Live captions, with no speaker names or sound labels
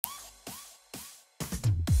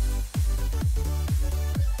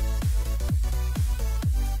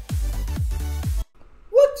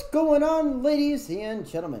going on, ladies and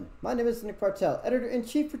gentlemen? My name is Nick Bartel,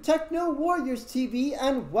 Editor-in-Chief for Techno Warriors TV,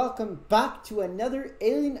 and welcome back to another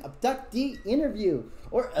alien abductee interview,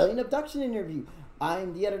 or alien abduction interview.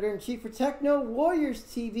 I'm the Editor-in-Chief for Techno Warriors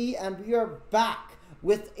TV, and we are back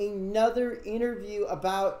with another interview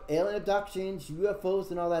about alien abductions,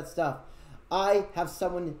 UFOs, and all that stuff. I have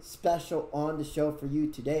someone special on the show for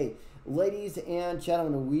you today. Ladies and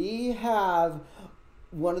gentlemen, we have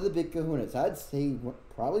one of the big kahunas. I'd say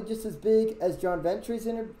probably just as big as John Ventry's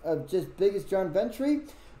just big as John Ventry.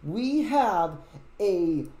 We have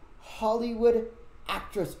a Hollywood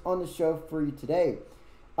actress on the show for you today.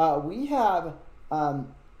 We have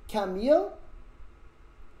Camille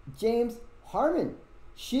James Harman.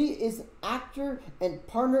 She is an actor and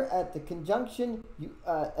partner at the Conjunction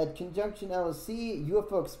LLC,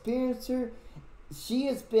 UFO Experiencer. She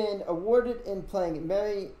has been awarded in playing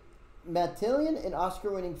Mary Matalin in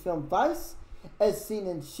Oscar-winning film Vice, as seen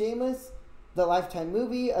in Shameless, the Lifetime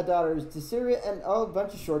movie, A Daughter's Deceit, and a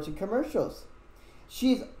bunch of shorts and commercials.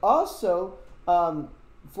 She's also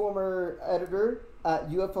former editor at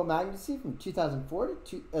UFO Magazine from 2000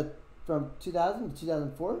 to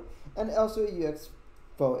 2004, and also a UFO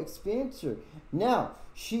Experiencer. Now,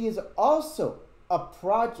 she is also a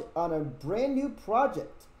brand new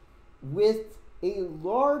project with a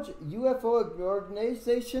large UFO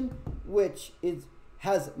organization, which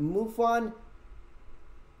has MUFON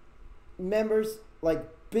members, like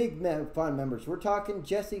big MUFON members. We're talking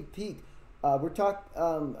Jesse Peak. We're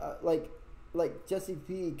talking like Jesse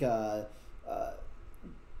Peak,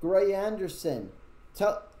 Gray Anderson.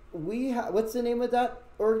 What's the name of that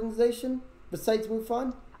organization besides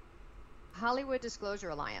MUFON? Hollywood Disclosure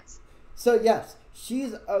Alliance. So yes,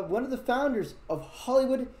 she's one of the founders of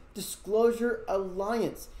Hollywood Disclosure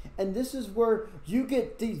Alliance, and this is where you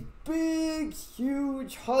get these big,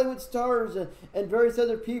 huge Hollywood stars and various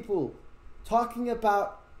other people talking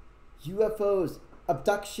about UFOs,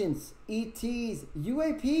 abductions, ETs,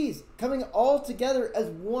 UAPs, coming all together as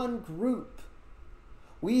one group.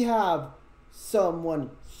 We have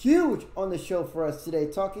someone huge on the show for us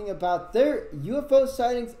today talking about their UFO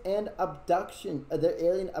sightings and abduction, their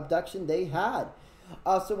alien abduction they had.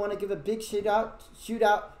 I also want to give a big shout out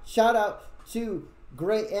to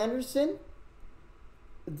Gray Anderson,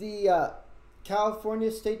 the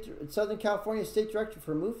Southern California State Director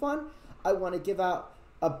for MUFON. I want to give out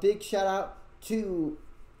a big shout out to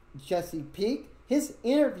Jesse Peak. His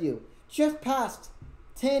interview just passed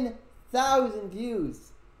 10,000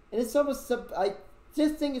 views, and it's almost I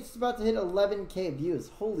just think it's about to hit 11K views.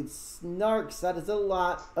 Holy snarks, that is a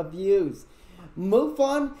lot of views.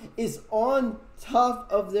 MUFON is on top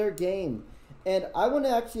of their game, and I want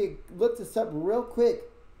to actually look this up real quick.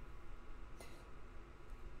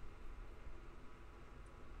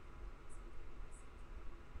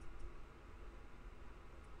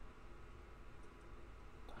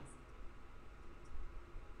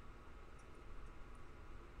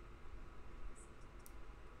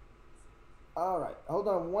 Alright, hold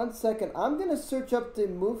on one second. I'm going to search up the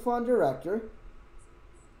MUFON director.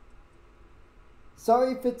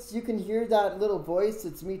 Sorry if you can hear that little voice,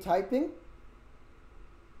 it's me typing.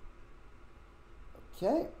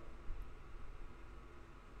 Okay.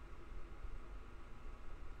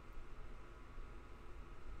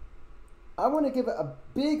 I want to give a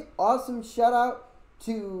big, awesome shout out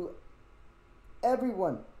to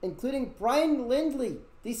everyone, including Brian Lindley,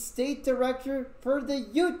 the state director for the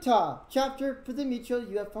Utah chapter for the Mutual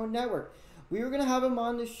UFO Network. We were gonna have him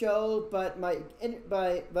on the show, but my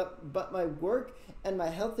work and my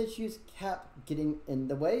health issues kept getting in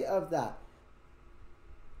the way of that.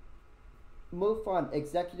 MUFON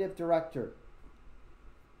Executive Director.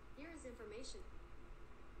 Here is information.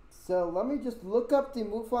 So let me just look up the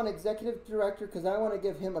MUFON Executive Director because I want to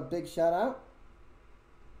give him a big shout out.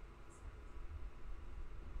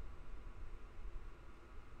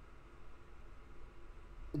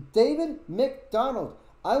 David McDonald.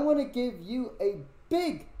 I want to give you a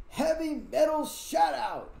big heavy metal shout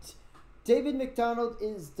out. David McDonald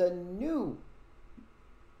is the new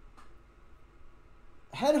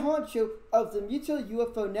head honcho of the Mutual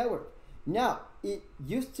UFO Network. Now, it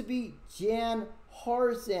used to be Jan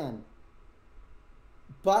Harzan,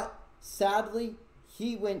 but sadly,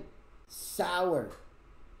 he went sour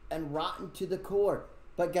and rotten to the core.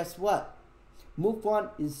 But guess what?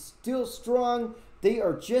 MUFON is still strong. They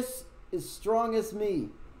are just as strong as me.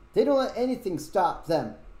 They don't let anything stop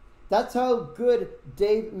them. That's how good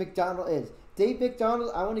Dave McDonald is. Dave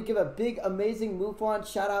McDonald, I want to give a big, amazing MUFON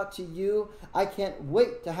shout out to you. I can't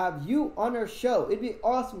wait to have you on our show. It'd be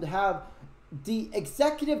awesome to have the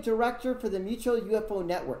executive director for the Mutual UFO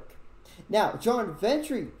Network. Now, John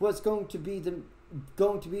Ventry was going to be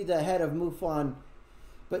the head of MUFON,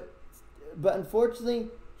 but unfortunately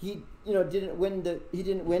he didn't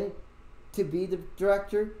win to be the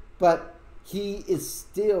director, but he is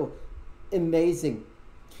still amazing.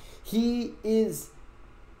 He is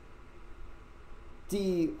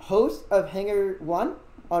the host of Hangar 1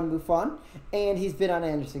 on MUFON, and he's been on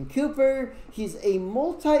Anderson Cooper. He was a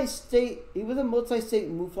multi-state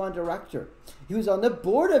MUFON director. He was on the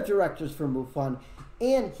board of directors for MUFON,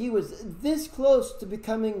 and he was this close to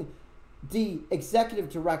becoming the executive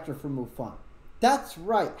director for MUFON. That's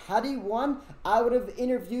right. Had he won, I would have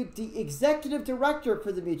interviewed the executive director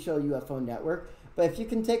for the Mutual UFO Network. But if you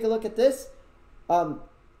can take a look at this,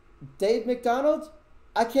 Dave McDonald,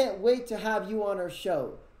 I can't wait to have you on our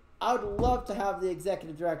show. I would love to have the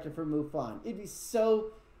executive director for MUFON. It'd be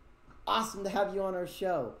so awesome to have you on our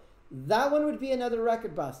show. That one would be another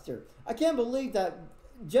record buster. I can't believe that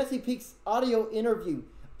Jesse Peak's audio interview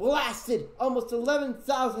blasted almost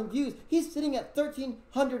 11,000 views. He's sitting at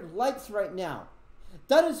 1,300 likes right now.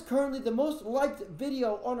 That is currently the most liked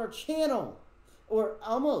video on our channel, or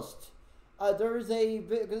almost. There's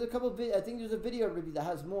a couple of I think there's a video review that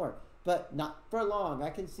has more, but not for long. I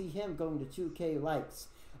can see him going to 2K likes.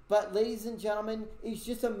 But ladies and gentlemen, it's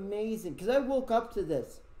just amazing because I woke up to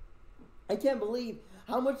this. I can't believe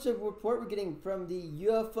how much of a report we're getting from the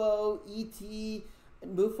UFO, ET,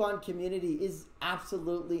 and MUFON community is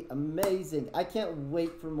absolutely amazing. I can't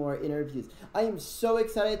wait for more interviews. I am so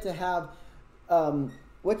excited to have,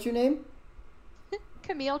 what's your name?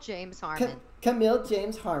 Camille James Harman. Camille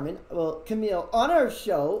James Harman. Well, Camille, on our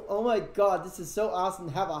show, oh my God, this is so awesome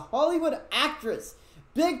to have a Hollywood actress,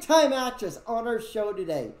 big time actress on our show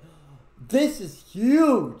today. This is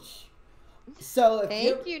huge. So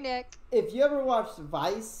Thank you, Nick. If you ever watched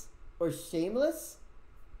Vice or Shameless,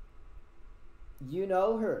 you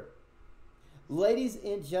know her. Ladies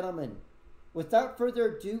and gentlemen, without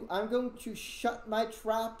further ado, I'm going to shut my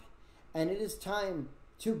trap, and it is time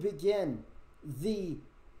to begin the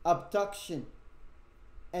abduction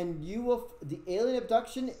and the alien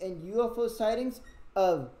abduction and UFO sightings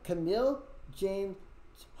of Camille James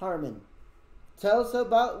Harman. Tell us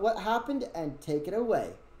about what happened and take it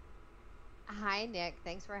away. Hi, Nick.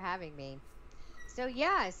 Thanks for having me. So,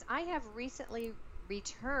 yes, I have recently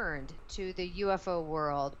returned to the UFO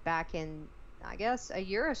world back in, I guess, a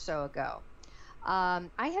year or so ago.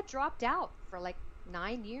 I had dropped out for like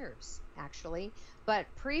 9 years, actually. But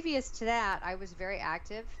previous to that, I was very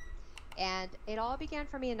active. And it all began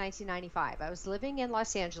for me in 1995. I was living in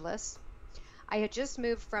Los Angeles. I had just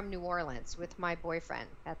moved from New Orleans with my boyfriend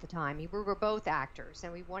at the time. We were both actors,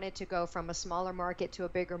 and we wanted to go from a smaller market to a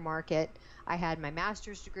bigger market. I had my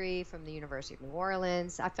master's degree from the University of New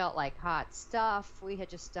Orleans. I felt like hot stuff. We had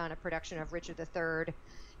just done a production of Richard III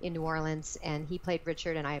in New Orleans, and he played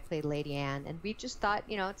Richard, and I played Lady Anne. And we just thought,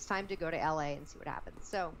 it's time to go to LA and see what happens.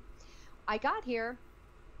 So I got here.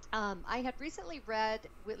 I had recently read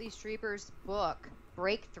Whitley Strieber's book,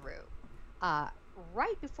 Breakthrough,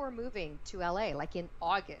 right before moving to LA, like in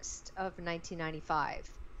August of 1995,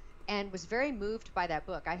 and was very moved by that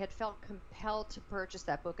book. I had felt compelled to purchase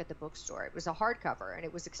that book at the bookstore. It was a hardcover, and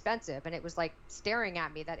it was expensive, and it was like staring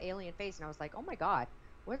at me, that alien face, and I was like, oh my God,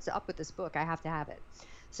 what's up with this book? I have to have it.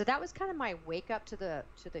 So that was kind of my wake up to the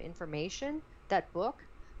information, that book.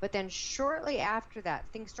 But then shortly after that,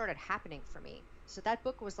 things started happening for me. So that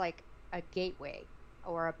book was like a gateway,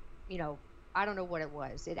 or I don't know what it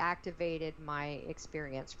was. It activated my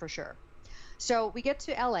experience for sure. So we get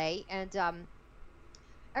to LA, and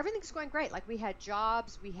everything's going great. Like, we had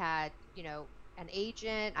jobs, we had, an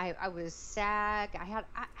agent. I was SAG. I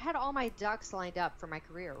had all my ducks lined up for my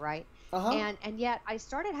career, right? Uh-huh. And yet I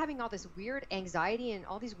started having all this weird anxiety and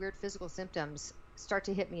all these weird physical symptoms start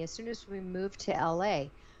to hit me as soon as we moved to LA,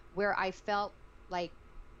 where I felt like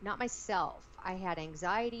not myself. I had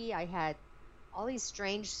anxiety. I had all these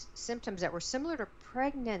strange symptoms that were similar to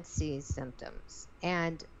pregnancy symptoms.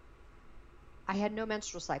 And I had no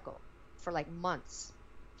menstrual cycle for like months.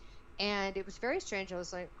 And it was very strange. I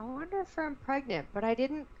was like, I wonder if I'm pregnant. But I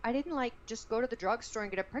didn't like just go to the drugstore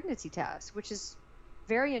and get a pregnancy test, which is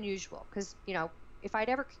very unusual. Because, if I'd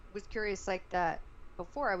ever was curious like that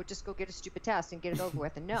before, I would just go get a stupid test and get it over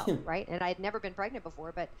with and know, right? And I had never been pregnant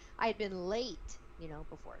before, but I had been late,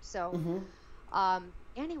 before. So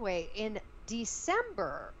anyway, in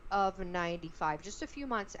December of 95, just a few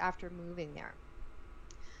months after moving there,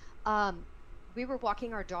 we were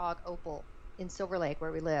walking our dog Opal in Silver Lake,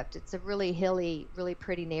 where we lived. It's a really hilly, really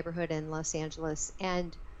pretty neighborhood in Los Angeles,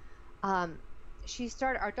 and our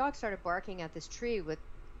dog started barking at this tree with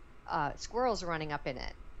squirrels running up in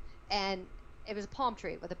it, and It was a palm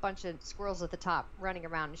tree with a bunch of squirrels at the top running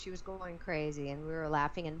around, and she was going crazy, and we were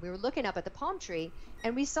laughing, and we were looking up at the palm tree,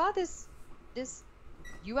 and we saw this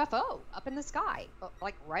UFO up in the sky,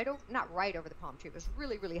 like right over, not right over the palm tree. It was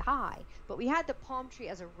really, really high, but we had the palm tree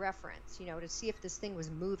as a reference, to see if this thing was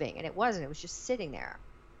moving, and it wasn't. It was just sitting there.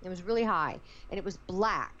 It was really high, and it was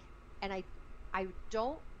black, and I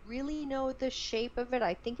don't really know the shape of it.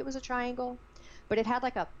 I think it was a triangle, but it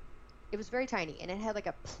was very tiny, and it had like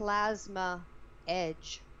a plasma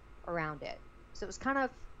edge around it, so it was kind of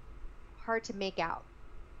hard to make out,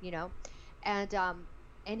 and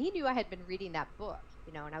he knew I had been reading that book,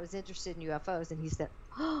 and I was interested in UFOs, and he said,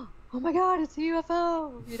 oh my God, it's a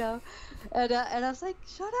UFO, and I was like,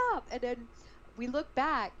 shut up. And then we looked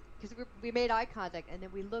back, because we made eye contact, and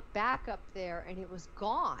then we looked back up there, and it was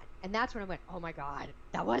gone, and that's when I went, oh my God,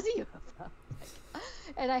 that was a UFO.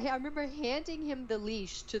 And I remember handing him the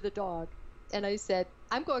leash to the dog, and I said,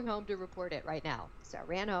 I'm going home to report it right now. So I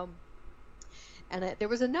ran home, and there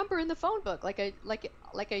was a number in the phone book, like a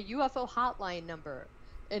UFO hotline number,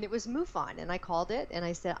 and it was MUFON, and I called it, and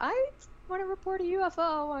I said, I want to report a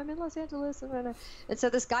UFO. I'm in Los Angeles, and so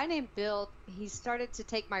this guy named Bill, he started to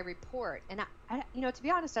take my report, and I to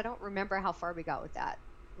be honest, I don't remember how far we got with that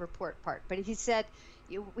report part, but he said,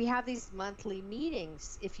 we have these monthly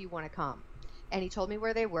meetings if you want to come, and he told me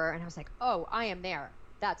where they were, and I was like, oh, I am there.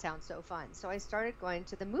 That sounds so fun. So I started going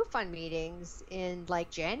to the MUFON meetings in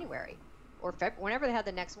like January or February, whenever they had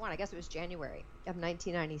the next one. I guess it was January of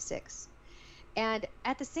 1996. And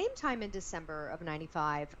at the same time in December of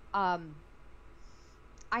 95, I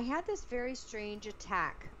had this very strange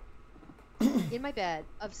attack in my bed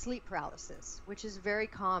of sleep paralysis, which is very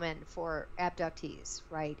common for abductees,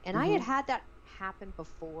 right? And I had that happen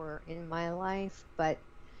before in my life, but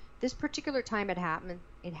this particular time it happened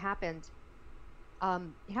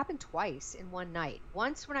twice in one night.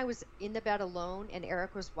 Once when I was in the bed alone and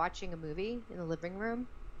Eric was watching a movie in the living room,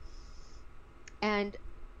 and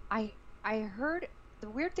I heard, the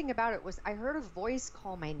weird thing about it was I heard a voice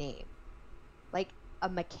call my name, like a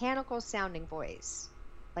mechanical sounding voice,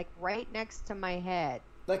 like right next to my head.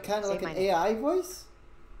 Like kind of like an AI voice?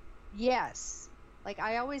 Yes. Like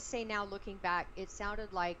I always say now, looking back, it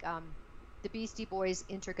sounded like the Beastie Boys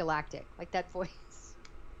Intergalactic, like that voice.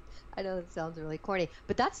 I know that sounds really corny,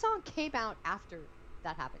 but that song came out after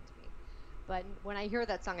that happened to me. But when I hear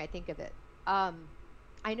that song, I think of it.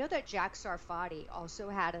 I know that Jack Sarfati also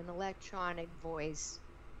had an electronic voice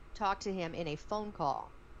talk to him in a phone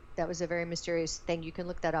call. That was a very mysterious thing. You can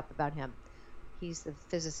look that up about him. He's the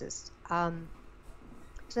physicist. So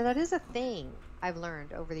that is a thing I've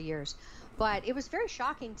learned over the years. But it was very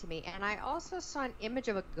shocking to me. And I also saw an image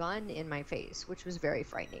of a gun in my face, which was very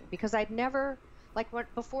frightening because I'd never...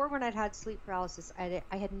 before when I'd had sleep paralysis, I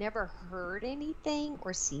had never heard anything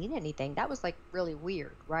or seen anything. That was like really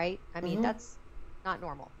weird, right? I mean, that's not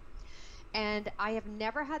normal. And I have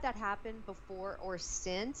never had that happen before or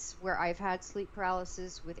since, where I've had sleep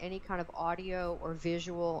paralysis with any kind of audio or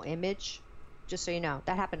visual image. Just so you know,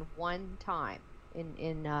 that happened one time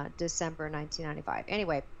in December 1995.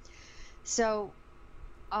 Anyway, so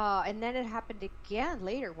and then it happened again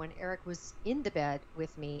later when Eric was in the bed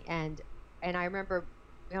with me, and I remember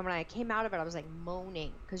when I came out of it, I was like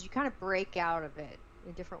moaning, because you kind of break out of it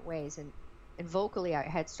in different ways, and vocally I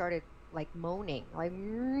had started like moaning, like,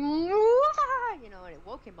 and it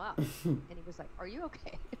woke him up, and he was like, "Are you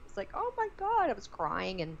okay?" It's like, "Oh my God," I was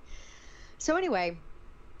crying. And so anyway,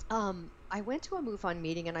 I went to a MUFON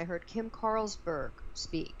meeting, and I heard Kim Carlsberg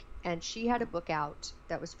speak, and she had a book out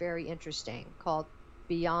that was very interesting called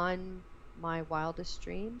Beyond My Wildest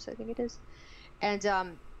Dreams, I think it is, and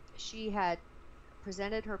she had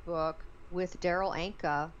presented her book with Daryl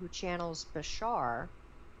Anka, who channels Bashar,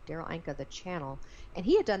 Daryl Anka, the channel, and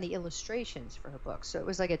he had done the illustrations for her book. So it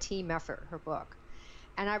was like a team effort, her book.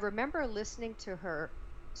 And I remember listening to her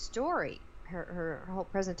story, her whole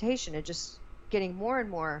presentation, and just getting more and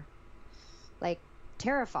more like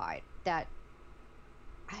terrified that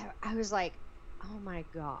I was like, oh my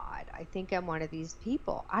God, I think I'm one of these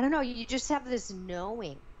people. I don't know. You just have this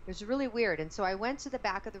knowing. It was really weird. And so I went to the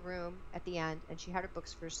back of the room at the end, and she had her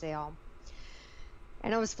books for sale.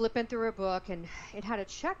 And I was flipping through her book, and it had a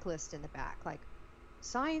checklist in the back, like,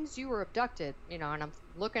 signs you were abducted, and I'm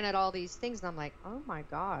looking at all these things, and I'm like, oh my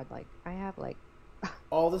God, like, I have like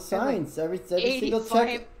all the signs, like every single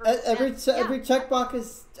check, every checkbox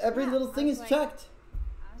is, every little thing is checked.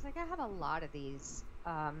 I was like, I have a lot of these,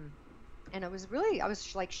 and I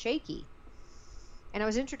was like shaky. And I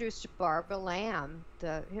was introduced to Barbara Lamb,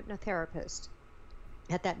 the hypnotherapist,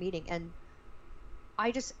 at that meeting. And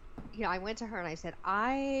I just, I went to her and I said,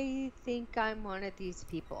 I think I'm one of these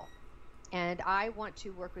people. And I want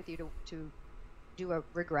to work with you to do a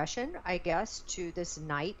regression, I guess, to this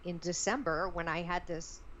night in December when I had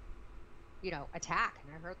this, attack,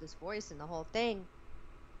 and I heard this voice and the whole thing.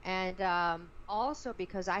 And also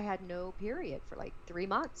because I had no period for like 3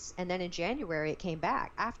 months. And then in January, it came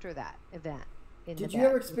back after that event. Did you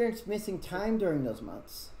ever experience missing time during those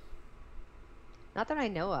months? Not that I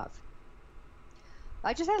know of.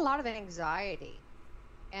 I just had a lot of anxiety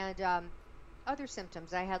and other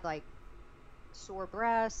symptoms. I had like sore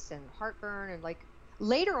breasts and heartburn, and like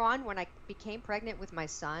later on when I became pregnant with my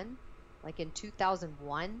son, like in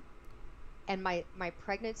 2001, and my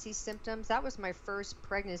pregnancy symptoms, that was my first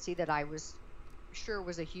pregnancy that I was sure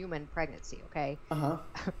was a human pregnancy, okay?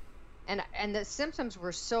 And the symptoms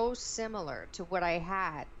were so similar to what I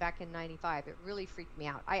had back in 95. It really freaked me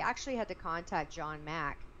out. I actually had to contact John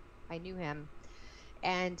Mack. I knew him.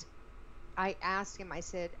 And I asked him, I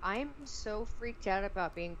said, I'm so freaked out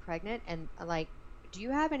about being pregnant. And like, do you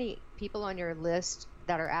have any people on your list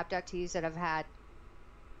that are abductees that have had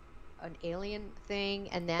an alien thing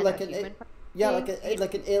and then like a an human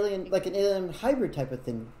like an alien hybrid type of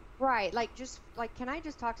thing? Right, like just like, can I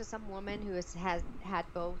just talk to some woman who has had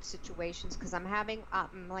both situations? Because I'm having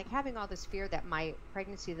all this fear that my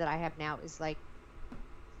pregnancy that I have now is like,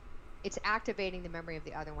 it's activating the memory of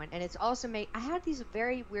the other one, and it's also I had these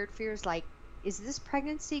very weird fears, like, is this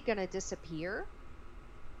pregnancy gonna disappear?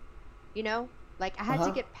 Like I had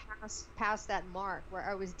to get past that mark where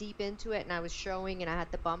I was deep into it and I was showing and I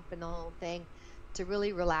had the bump and the whole thing to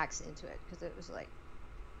really relax into it, because it was like,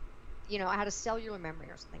 I had a cellular memory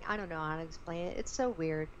or something. I don't know how to explain it. It's so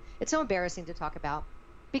weird. It's so embarrassing to talk about,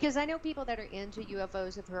 because I know people that are into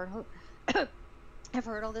UFOs have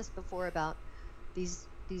heard all this before about these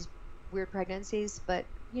weird pregnancies. But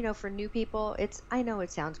for new people, I know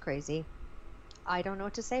it sounds crazy. I don't know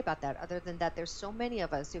what to say about that other than that there's so many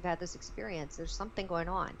of us who've had this experience. There's something going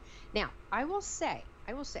on. Now, I want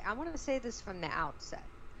to say this from the outset.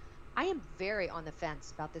 I am very on the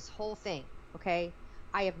fence about this whole thing, okay?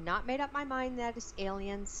 I have not made up my mind that it's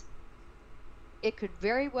aliens. It could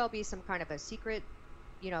very well be some kind of a secret,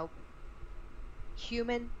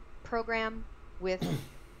 human program with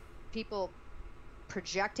people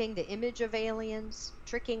projecting the image of aliens,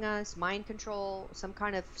 tricking us, mind control, some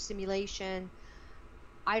kind of simulation.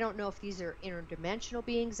 I don't know if these are interdimensional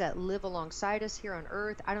beings that live alongside us here on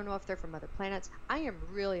Earth. I don't know if they're from other planets. I am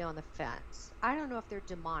really on the fence. I don't know if they're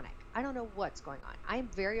demonic. I don't know what's going on. I am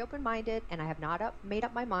very open-minded, and I have not made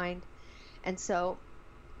up my mind. And so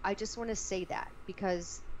I just want to say that,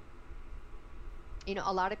 because,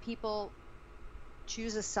 a lot of people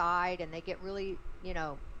choose a side and they get really,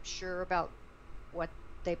 sure about what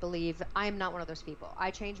they believe. I am not one of those people.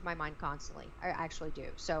 I change my mind constantly. I actually do.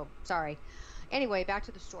 So, sorry. Anyway, back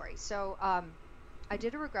to the story. So, I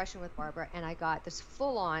did a regression with Barbara, and I got this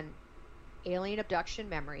full-on alien abduction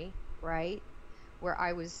memory, right? Where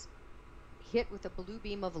I was hit with a blue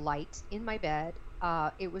beam of light in my bed.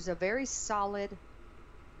 It was a very solid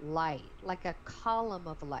light, like a column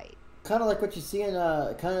of light. Kind of like what you see in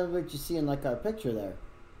like a picture there.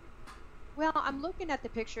 Well, I'm looking at the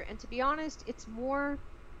picture, and to be honest, it's more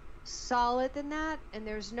solid than that, and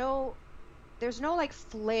there's no like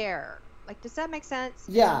flare. Like, does that make sense?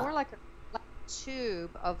 Yeah. It's more like a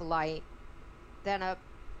tube of light than a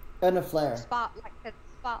flare. Like a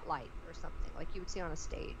spotlight or something like you would see on a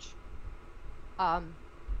stage.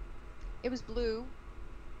 It was blue,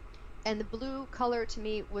 and the blue color to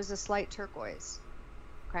me was a slight turquoise.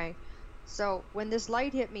 Okay, so when this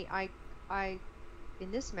light hit me, I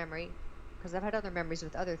in this memory, because I've had other memories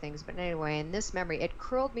with other things, but anyway, in this memory, it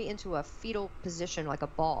curled me into a fetal position, like a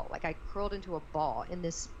ball. Like I curled into a ball in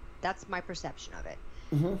this. That's my perception of it.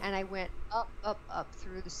 Mm-hmm. And I went up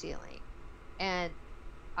through the ceiling, and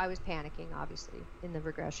I was panicking, obviously, in the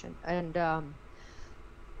regression. And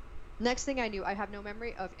next thing I knew, I have no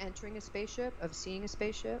memory of entering a spaceship, of seeing a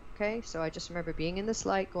spaceship. Okay, so I just remember being in this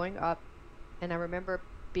light, going up, and I remember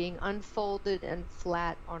being unfolded and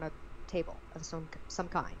flat on a table of some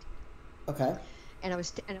kind. Okay. And I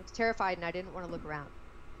was terrified, and I didn't want to look around.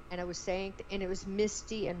 And I was saying, and it was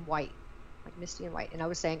misty and white. Like misty and white, and I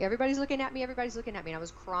was saying, everybody's looking at me, and I was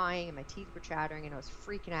crying, and my teeth were chattering, and I was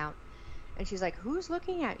freaking out. And she's like, who's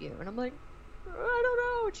looking at you? And I'm like, I don't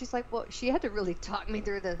know. And she's like, well, she had to really talk me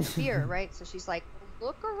through the fear, right? So she's like,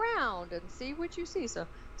 look around and see what you see. So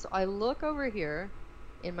I look over here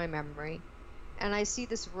in my memory, and I see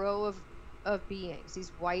this row of beings, these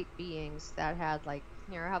white beings that had, like,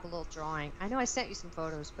 here, I have a little drawing. I know I sent you some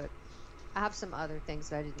photos, but I have some other things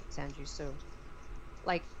that I didn't send you, so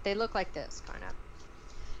like they look like this kind of,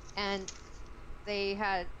 and they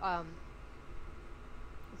had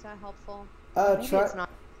Is that helpful? Maybe Try. it's not.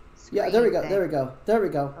 Yeah, there we go. Thing. There we go. There we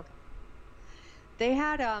go. Okay. They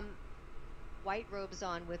had white robes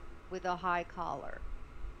on with a high collar,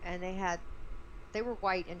 and they were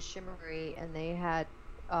white and shimmery, and they had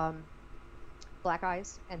black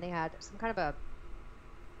eyes, and they had some kind of a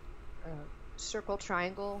circle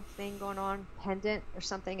triangle thing going on, pendant or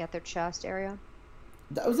something at their chest area.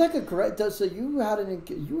 That was like a gray. So you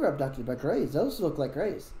were abducted by grays. Those look like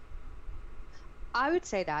grays. I would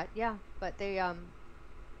say that, yeah, but they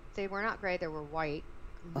were not gray. They were white,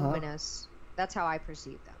 luminous. That's how I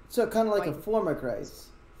perceived them. So kind of like white, a form of grays.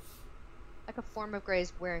 like a form of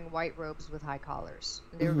grays wearing white robes with high collars.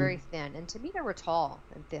 And they were very thin, and to me they were tall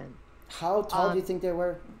and thin. How tall do you think they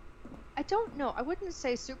were? I don't know. I wouldn't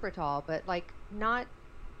say super tall, but like not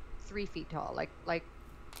 3 feet tall. Like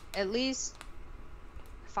at least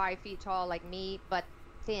 5 feet tall, like me, but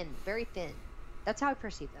thin, very thin. That's how I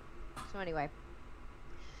perceived them. So anyway,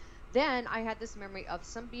 then I had this memory of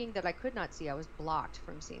some being that I could not see. I was blocked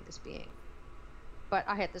from seeing this being. But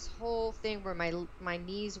I had this whole thing where my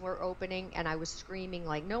knees were opening, and I was screaming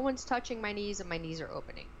like, no one's touching my knees, and my knees are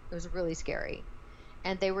opening. It was really scary.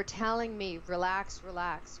 And they were telling me, relax,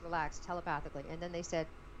 relax, relax, telepathically. And then they said,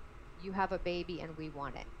 you have a baby and we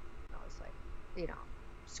want it. And I was like,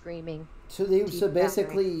 screaming. So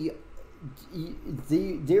basically,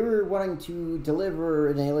 they were wanting to deliver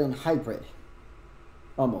an alien hybrid.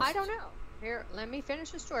 Almost. I don't know. Here, let me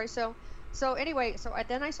finish the story. So anyway,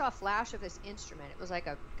 then I saw a flash of this instrument. It was like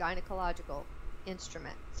a gynecological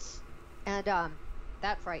instrument. And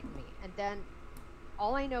that frightened me. And then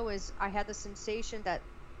all I know is I had the sensation that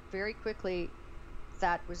very quickly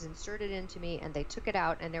that was inserted into me, and they took it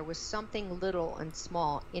out, and there was something little and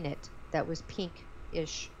small in it that was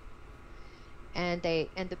pink-ish. And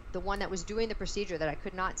the one that was doing the procedure that I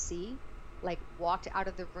could not see, like, walked out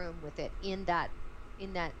of the room with it in that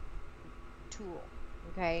tool,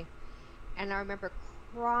 okay? And I remember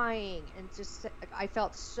crying, and just I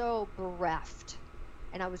felt so bereft,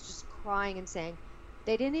 and I was just crying and saying,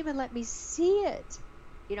 they didn't even let me see it.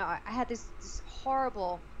 I had this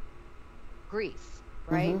horrible grief,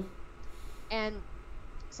 right? And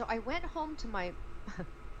so I went home to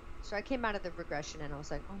so I came out of the regression, and I was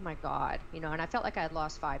like, oh my God, and I felt like I had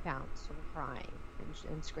lost 5 pounds from crying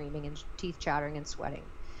and screaming and teeth chattering and sweating.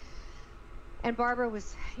 And Barbara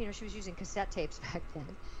was, she was using cassette tapes back then,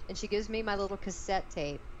 and she gives me my little cassette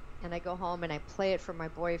tape, and I go home and I play it for my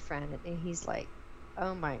boyfriend, and he's like,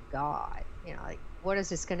 oh my God, like, what is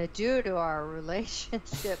this going to do to our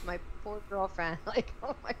relationship? My poor girlfriend, like,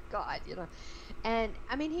 oh my God, And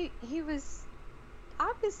I mean, he was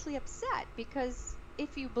obviously upset, because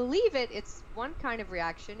if you believe it, it's one kind of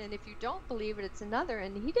reaction, and if you don't believe it, it's another.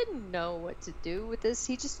 And he didn't know what to do with this.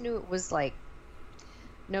 He just knew it was like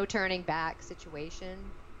no turning back situation,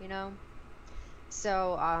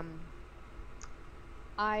 So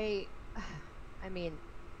I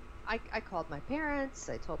called my parents.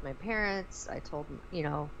 I told my parents. I told them,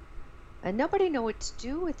 and nobody knew what to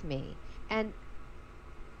do with me. And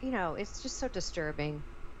it's just so disturbing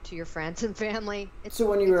to your friends and family. So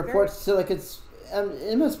when you report,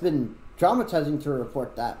 it must have been traumatizing to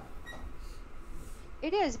report that.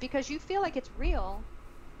 It is, because you feel like it's real,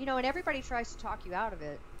 and everybody tries to talk you out of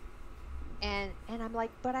it. And I'm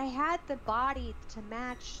like, but I had the body to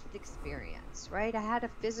match the experience, right? I had a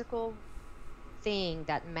physical thing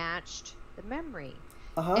that matched the memory.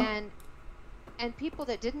 And people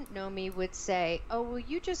that didn't know me would say, oh, well,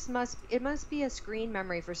 it must be a screen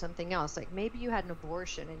memory for something else, like maybe you had an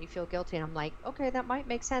abortion and you feel guilty. And I'm like, okay, that might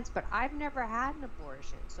make sense, but I've never had an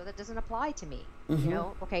abortion, so that doesn't apply to me.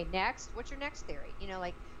 Okay, next, what's your next theory?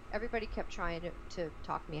 Like, everybody kept trying to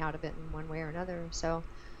talk me out of it in one way or another. So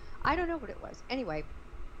I don't know what it was. Anyway,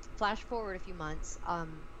 flash forward a few months.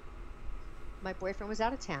 My boyfriend was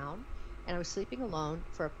out of town, and I was sleeping alone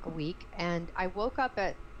for a week, and I woke up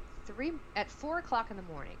at 4 o'clock in the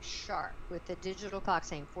morning, sharp, with the digital clock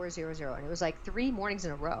saying 4:00, and it was like 3 mornings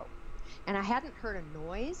in a row. And I hadn't heard a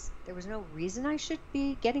noise. There was no reason I should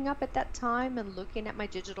be getting up at that time and looking at my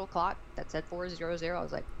digital clock that said 4:00. I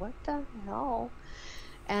was like, what the hell?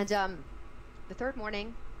 And the third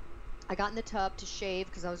morning, I got in the tub to shave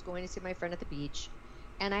because I was going to see my friend at the beach,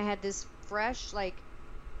 and I had this fresh, like,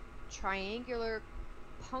 triangular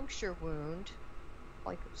puncture wound,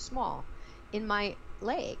 like small, in my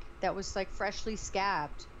leg that was like freshly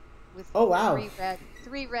scabbed with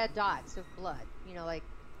three red dots of blood, like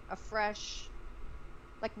a fresh,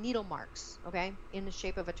 like needle marks, okay, in the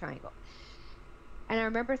shape of a triangle. And I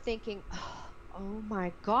remember thinking, oh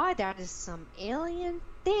my God, that is some alien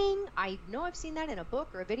thing. I know I've seen that in a book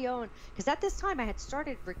or a video, and because at this time I had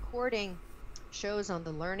started recording shows on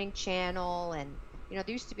the Learning Channel, and there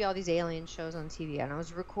used to be all these alien shows on TV, and I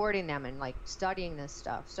was recording them and like studying this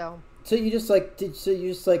stuff. So you just like did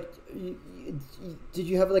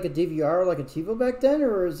you have like a DVR or like a TiVo back then,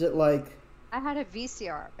 or is it like? I had a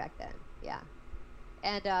VCR back then, yeah.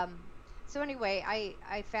 And so anyway,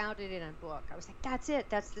 I found it in a book. I was like, that's it,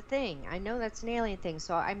 that's the thing. I know that's an alien thing.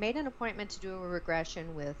 So I made an appointment to do a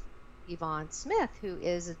regression with Yvonne Smith, who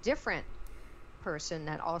is a different person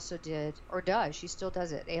that also did, or does, she still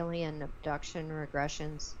does it, alien abduction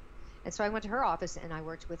regressions. And so I went to her office and I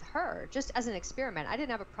worked with her just as an experiment. I didn't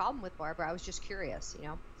have a problem with Barbara. I was just curious,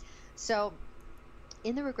 So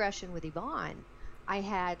in the regression with Yvonne,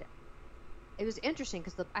 it was interesting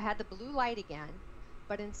because I had the blue light again,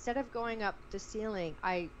 but instead of going up the ceiling,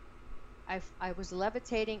 I was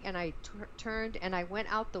levitating, and I turned and I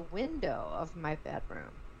went out the window of my bedroom.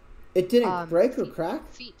 It didn't break or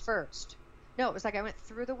crack? Feet first. No, it was like I went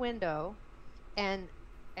through the window, and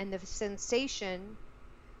the sensation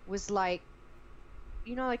was like,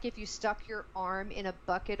 like if you stuck your arm in a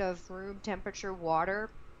bucket of room temperature water,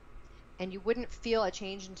 and you wouldn't feel a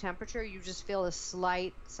change in temperature, you just feel a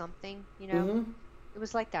slight something, Mm-hmm. It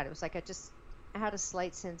was like that. It was like I had a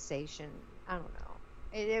slight sensation. I don't know.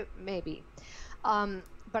 It maybe.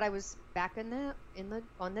 But I was back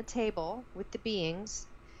on the table with the beings,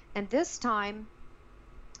 and this time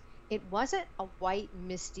it wasn't a white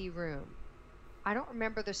misty room. I don't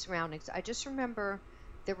remember the surroundings. I just remember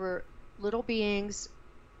there were little beings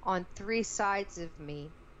on 3 sides of me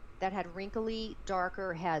that had wrinkly,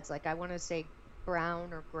 darker heads, like I want to say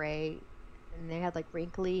brown or gray, and they had like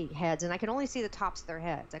wrinkly heads, and I could only see the tops of their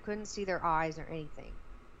heads. I couldn't see their eyes or anything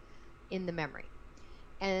in the memory.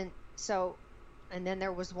 And then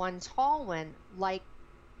there was one tall one, like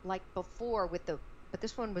before, but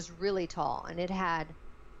this one was really tall, and it had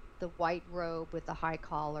the white robe with the high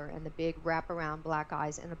collar and the big wraparound black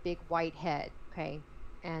eyes and a big white head. Okay,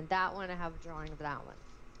 and that one, I have a drawing of that one.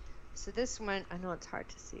 So this one, I know it's hard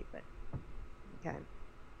to see, but okay.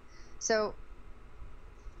 So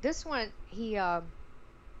this one,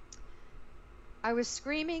 I was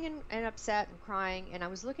screaming and upset and crying, and I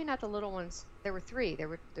was looking at the little ones. There were 3. There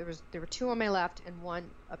were 2 on my left and 1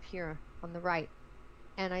 up here on the right.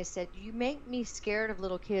 And I said, "You make me scared of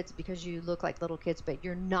little kids because you look like little kids, but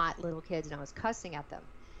you're not little kids." And I was cussing at them.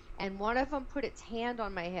 And one of them put its hand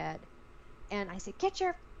on my head, and I said, "Get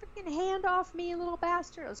your freaking hand off me, you little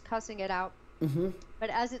bastard." I was cussing it out. Mm-hmm. But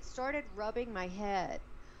as it started rubbing my head,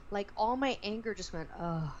 like all my anger just went,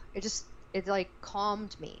 oh, it like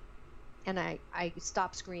calmed me. And I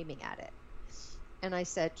stopped screaming at it. And I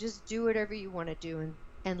said, "Just do whatever you want to do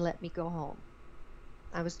and let me go home."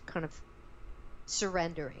 I was kind of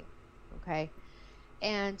surrendering. Okay.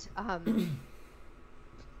 And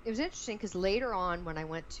it was interesting because later on, when I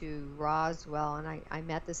went to Roswell and I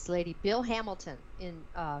met this lady, Bill Hamilton in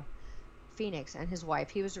Phoenix, and his wife,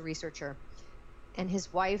 he was a researcher, and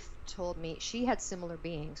his wife told me she had similar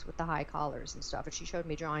beings with the high collars and stuff, and she showed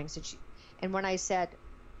me drawings, and when I said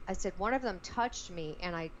one of them touched me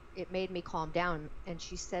and it made me calm down, and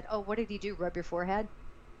she said, "Oh, what did he do? Rub your forehead?"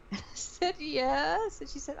 And I said, "Yes." And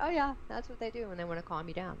she said, "Oh yeah, that's what they do when they want to calm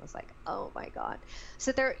you down." I was like, oh my God.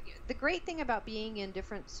 So the great thing about being in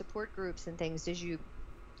different support groups and things is you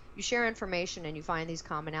share information and you find these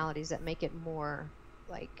commonalities that make it more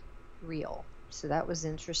like real. So that was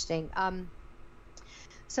interesting.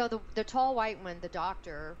 So the tall white one, the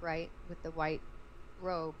doctor, right, with the white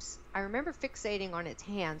robes, I remember fixating on its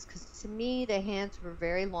hands, because to me the hands were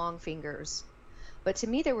very long fingers, but to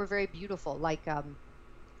me they were very beautiful, like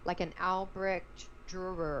an Albrecht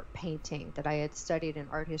Dürer painting that I had studied in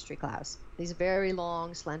art history class. These very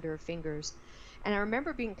long, slender fingers. And I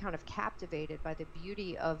remember being kind of captivated by the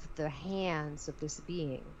beauty of the hands of this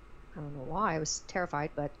being. I don't know why. I was terrified,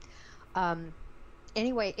 but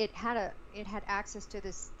anyway, it had access to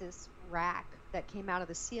this rack that came out of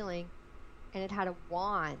the ceiling, and it had a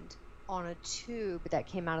wand on a tube that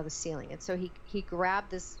came out of the ceiling. And so he grabbed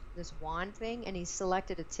this wand thing, and he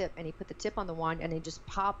selected a tip, and he put the tip on the wand, and he just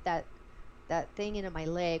popped that thing into my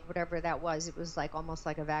leg, whatever that was. It was like almost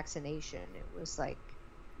like a vaccination. It was like.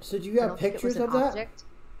 So do you have pictures of that?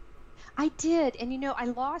 I did, and I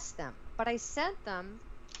lost them, but I sent them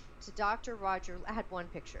to Dr. Roger. I had one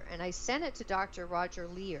picture, and I sent it to Dr. Roger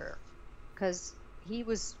Lear, because he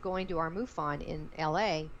was going to our MUFON in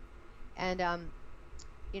LA, and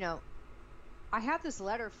I have this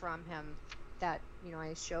letter from him that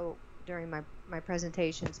I show during my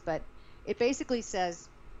presentations, but it basically says,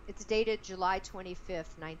 it's dated July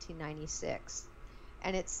 25th, 1996,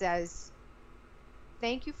 and it says,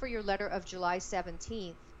 "Thank you for your letter of July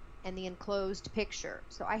 17th. and the enclosed picture.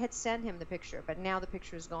 So I had sent him the picture, but now the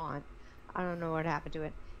picture is gone. I don't know what happened to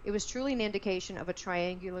it. It was truly an indication of a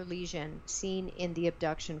triangular lesion seen in the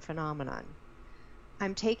abduction phenomenon.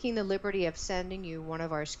 I'm taking the liberty of sending you one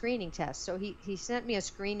of our screening tests. So he sent me a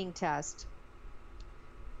screening test,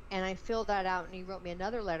 and I filled that out, and he wrote me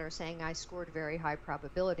another letter saying I scored very high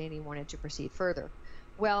probability and he wanted to proceed further.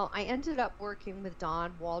 Well, I ended up working with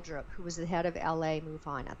Don Waldrop, who was the head of LA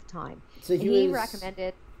MUFON at the time. So he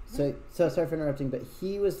recommended... So sorry for interrupting, but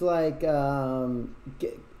he was like he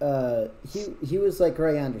was like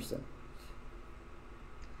Ray Anderson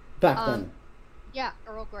back then. Yeah,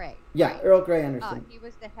 Earl Grey. Yeah, right? Earl Grey Anderson. He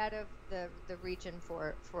was the head of the region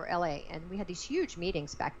for LA, and we had these huge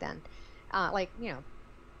meetings back then.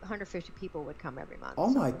 150 people would come every month. Oh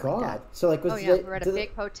my God! Like so like, was we were at a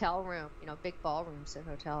big hotel room, big ballrooms at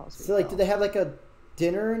hotels. So like, did they have like a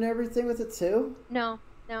dinner and everything with it too? No,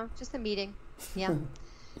 just a meeting. Yeah.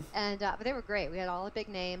 And but they were great. We had all the big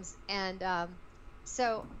names, and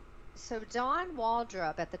so Don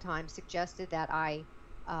Waldrop at the time suggested that I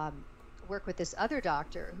work with this other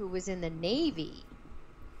doctor who was in the Navy,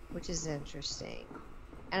 which is interesting.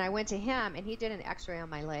 And I went to him, and he did an X-ray on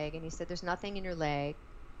my leg, and he said, "There's nothing in your leg."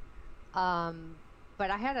 But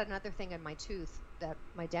I had another thing in my tooth that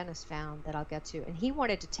my dentist found that I'll get to, and he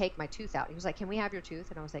wanted to take my tooth out. He was like, "Can we have your tooth?"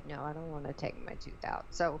 And I was like, "No, I don't want to take my tooth out."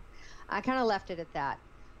 So I kind of left it at that.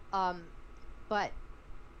 But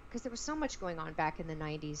because there was so much going on back in the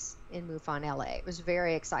 90s in MUFON LA, it was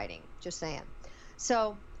very exciting, just saying.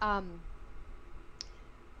 So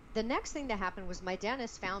the next thing that happened was my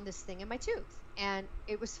dentist found this thing in my tooth, and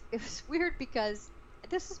it was weird because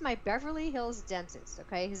this is my Beverly Hills dentist.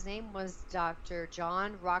 Okay, his name was Dr.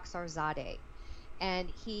 John Roxarzadeh, and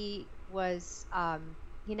he was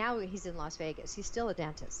he's in Las Vegas. He's still a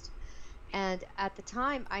dentist. And at the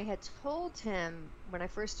time, I had told him when I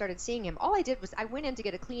first started seeing him, all I did was I went in to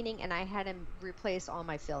get a cleaning, and I had him replace all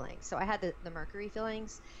my fillings. So I had the mercury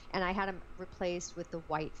fillings, and I had them replaced with the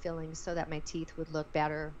white fillings so that my teeth would look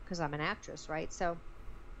better because I'm an actress, right? So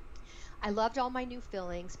I loved all my new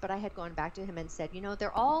fillings, but I had gone back to him and said,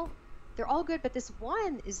 they're all good, but this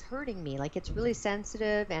one is hurting me. Like, it's really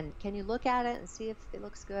sensitive, and can you look at it and see if it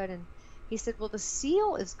looks good? And he said, well, the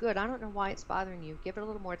seal is good. I don't know why it's bothering you. Give it a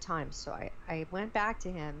little more time. So I went back to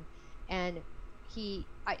him, and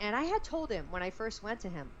I had told him when I first went to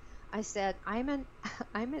him, I said, I'm an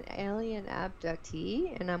alien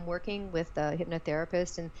abductee, and I'm working with a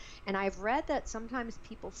hypnotherapist, and I've read that sometimes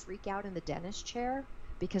people freak out in the dentist chair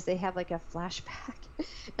because they have like a flashback.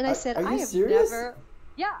 And I said, I have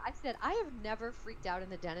never freaked out in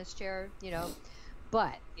the dentist chair,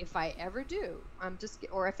 But if I ever do,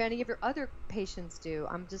 or if any of your other patients do,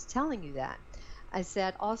 I'm just telling you that. I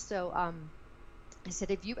said also,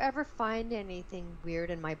 if you ever find anything weird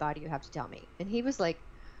in my body, you have to tell me. And he was like,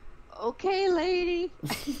 okay, lady.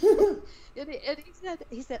 and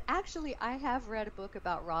he said, actually, I have read a book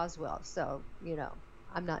about Roswell. So,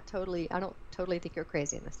 I don't totally think you're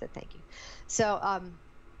crazy. And I said, thank you. So,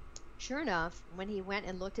 sure enough, when he went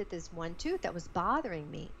and looked at this one tooth that was bothering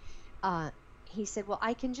me, he said, well,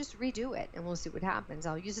 I can just redo it and we'll see what happens.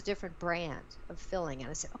 I'll use a different brand of filling. And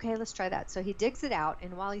I said, okay, let's try that. So he digs it out.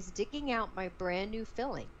 And while he's digging out my brand new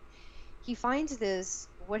filling, he finds this,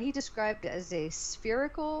 what he described as a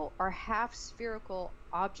spherical or half spherical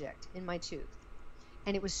object in my tooth.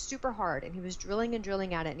 And it was super hard. And he was drilling and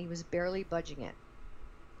drilling at it, and he was barely budging it.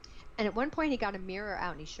 And at one point he got a mirror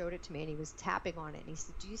out and he showed it to me, and he was tapping on it. And he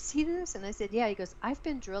said, do you see this? And I said, yeah. He goes, I've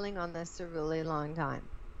been drilling on this a really long time.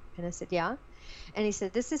 And I said, yeah. And he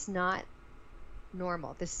said, this is not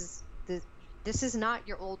normal. This is not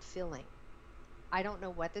your old filling. I don't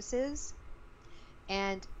know what this is.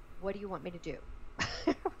 And what do you want me to do?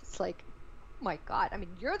 I was like, oh my God. I mean,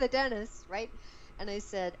 you're the dentist, right? And I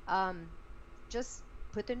said, just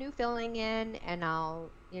put the new filling in, and I'll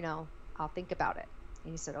think about it.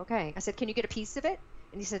 And he said, okay. I said, can you get a piece of it?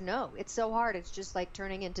 And he said, no, it's so hard. It's just like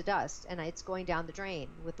turning into dust, and it's going down the drain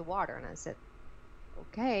with the water. And I said,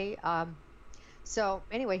 okay. So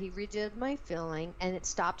anyway, he redid my filling, and it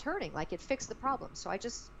stopped hurting. Like, it fixed the problem. So I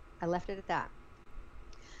left it at that.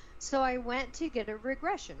 So I went to get a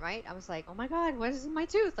regression, right? I was like, oh my God, what is in my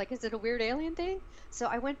tooth? Like, is it a weird alien thing? So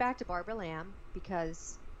I went back to Barbara Lamb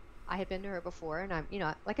because I had been to her before, and I'm,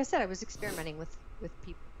 like I said, I was experimenting with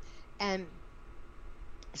people. And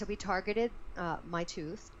so we targeted my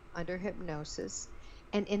tooth under hypnosis.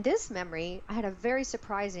 And in this memory, I had a very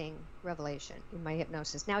surprising revelation in my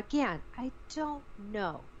hypnosis. Now, again, I don't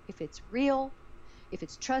know if it's real, if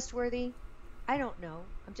it's trustworthy. I don't know.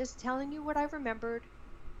 I'm just telling you what I remembered.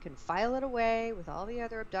 You can file it away with all the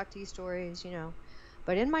other abductee stories, But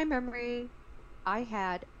But in my memory, I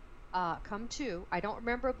had come to. I don't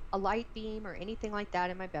remember a light beam or anything like that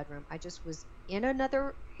in my bedroom. I just was in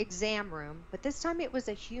another exam room, but this time it was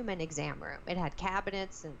a human exam room. It had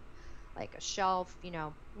cabinets and like a shelf,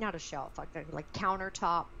 not a shelf, like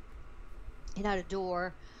countertop. It had a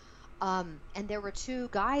door. And there were two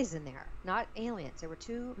guys in there, not aliens. There were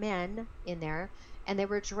two men in there, and they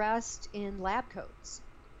were dressed in lab coats.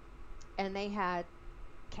 And they had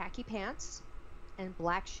khaki pants and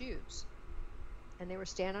black shoes. And they were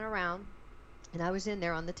standing around, and I was in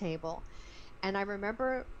there on the table. And I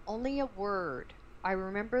remember only a word. I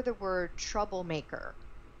remember the word troublemaker.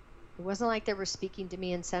 It wasn't like they were speaking to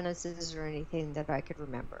me in sentences or anything that I could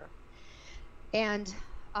remember. And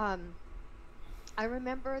I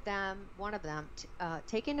remember one of them,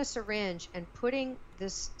 taking a syringe and putting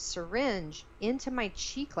this syringe into my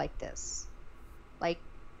cheek like this, like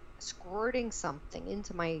squirting something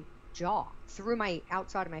into my jaw, through my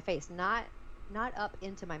outside of my face, not up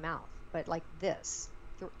into my mouth, but like this,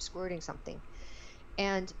 squirting something.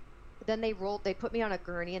 And then they put me on a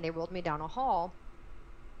gurney and they rolled me down a hall.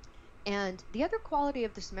 And the other quality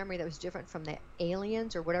of this memory that was different from the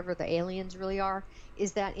aliens, or whatever the aliens really are,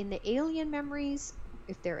 is that in the alien memories,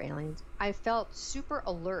 if they're aliens, I felt super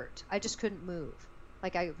alert. I just couldn't move.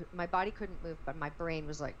 Like my body couldn't move, but my brain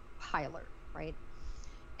was like high alert, right?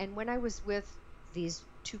 And when I was with these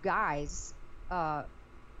two guys,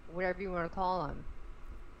 whatever you want to call them,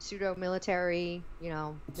 pseudo-military,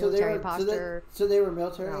 military imposter. So they were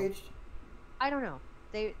military aged? I don't know.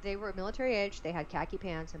 They were military aged. They had khaki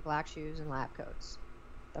pants and black shoes and lab coats.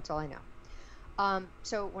 That's all I know.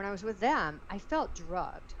 So when I was with them, I felt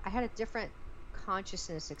drugged. I had a different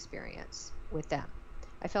consciousness experience with them.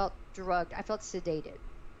 I felt drugged. I felt sedated.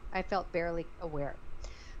 I felt barely aware.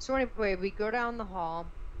 So anyway, we go down the hall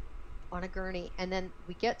on a gurney, and then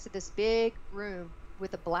we get to this big room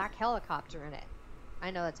with a black helicopter in it.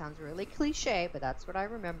 I know that sounds really cliche, but that's what I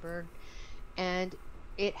remember. And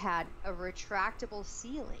it had a retractable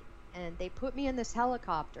ceiling, and they put me in this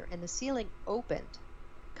helicopter, and the ceiling opened,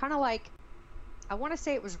 kind of like, I want to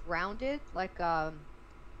say it was rounded, like kind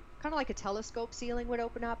of like a telescope ceiling would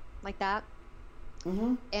open up, like that.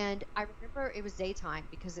 Mm-hmm. And I remember it was daytime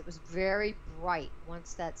because it was very bright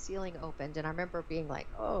once that ceiling opened, and I remember being like,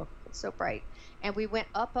 oh, it's so bright. And we went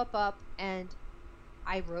up, and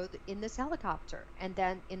I rode in this helicopter. And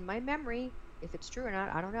then in my memory, if it's true or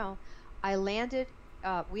not, I don't know,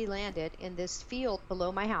 we landed in this field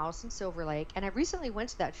below my house in Silver Lake, and I recently went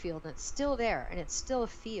to that field, and it's still there, and it's still a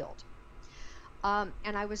field. And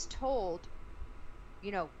I was told,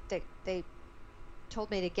 they told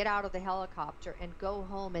me to get out of the helicopter and go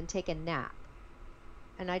home and take a nap.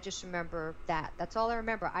 And I just remember that. That's all I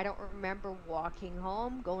remember. I don't remember walking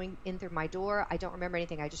home, going in through my door. I don't remember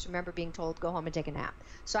anything. I just remember being told, go home and take a nap.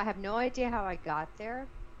 So I have no idea how I got there,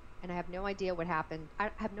 and I have no idea what happened.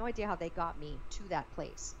 I have no idea how they got me to that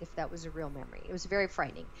place, if that was a real memory. It was very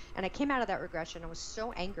frightening. And I came out of that regression. I was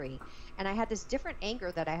so angry. And I had this different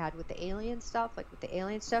anger that I had with the alien stuff. Like with the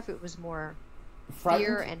alien stuff, it was more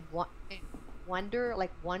fear and wonder,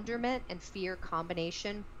 like wonderment and fear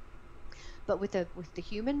combination. But with the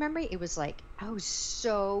human memory, it was like I was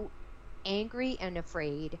so angry and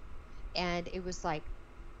afraid, and it was like,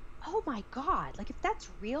 oh my God, like if that's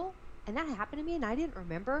real and that happened to me and I didn't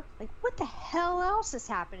remember, like what the hell else has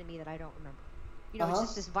happened to me that I don't remember? It's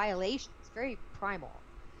just this violation. It's very primal,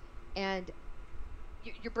 and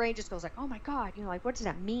your brain just goes like, oh my God, like what does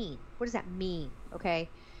that mean? What does that mean? Okay,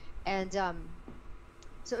 and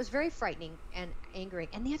so it was very frightening and angering.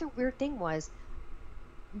 And the other weird thing was,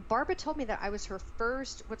 Barbara told me that I was her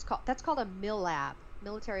first, that's called a MILAB,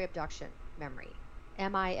 military abduction memory,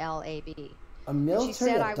 MILAB. A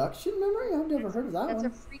military abduction memory? I've never heard of that one.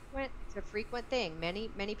 It's a frequent thing.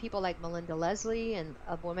 Many people like Melinda Leslie and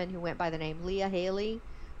a woman who went by the name Leah Haley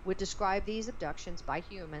would describe these abductions by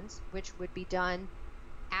humans, which would be done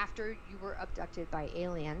after you were abducted by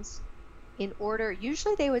aliens, in order,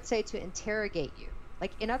 usually they would say, to interrogate you.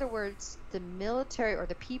 Like, in other words, the military or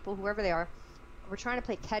the people, whoever they are, we're trying to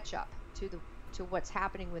play catch up to what's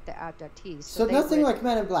happening with the abductees. So nothing like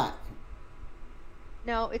Men in Black.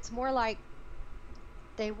 No, it's more like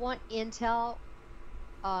they want intel.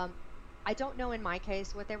 I don't know in my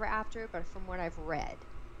case what they were after, but from what I've read,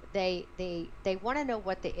 they want to know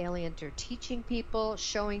what the aliens are teaching people,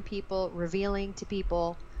 showing people, revealing to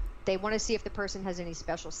people. They want to see if the person has any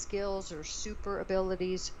special skills or super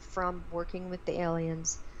abilities from working with the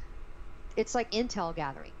aliens. It's like intel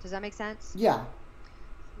gathering. Does that make sense? Yeah.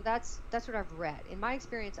 That's what I've read. In my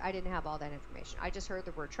experience, I didn't have all that information. I just heard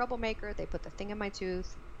the word troublemaker. They put the thing in my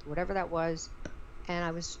tooth, whatever that was, and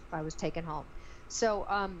I was taken home. So,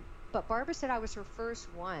 but Barbara said I was her first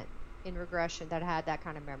one in regression that had that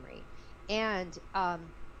kind of memory. And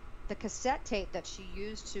the cassette tape that she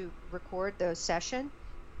used to record the session,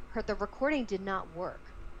 the recording did not work.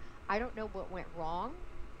 I don't know what went wrong.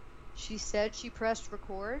 She said she pressed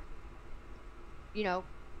record. You know,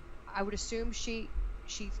 I would assume she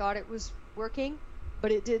thought it was working,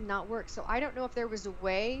 but it did not work. So I don't know if there was a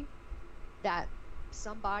way that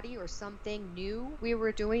somebody or something knew we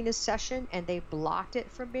were doing this session and they blocked it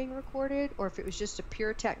from being recorded, or if it was just a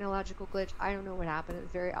pure technological glitch. I don't know what happened. It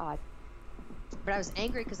was very odd. But I was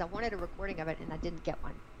angry because I wanted a recording of it and I didn't get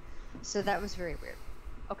one. So that was very weird.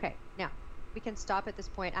 Okay, now we can stop at this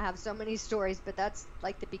point. I have so many stories, but that's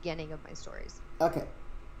like the beginning of my stories. Okay.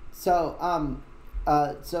 So,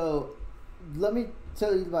 so let me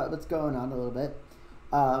tell you about what's going on a little bit.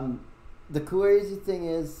 The crazy thing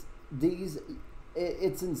is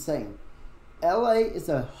it's insane. LA is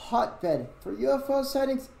a hotbed for UFO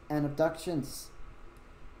sightings and abductions.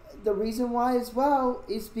 The reason why as well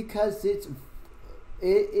is because it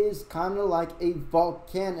is kind of like a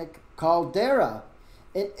volcanic caldera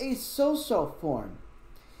in a so-so form.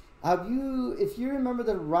 If you remember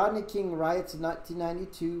the Rodney King riots in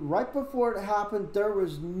 1992, right before it happened, there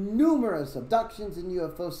was numerous abductions and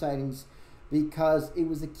UFO sightings because it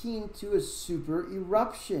was akin to a super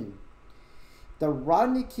eruption. The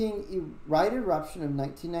Rodney King right eruption of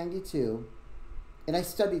 1992, and I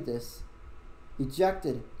studied this,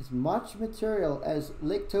 ejected as much material as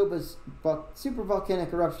Lake Toba's super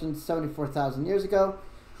volcanic eruption 74,000 years ago.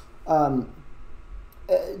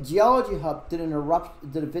 Geology Hub did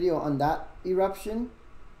a video on that eruption.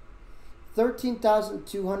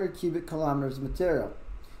 13,200 cubic kilometers of material.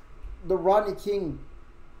 The Rodney King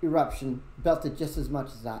eruption belted just as much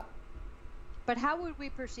as that. But how would we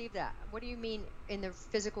perceive that? What do you mean in the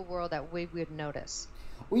physical world that we would notice?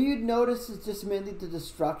 What you'd notice is just mainly the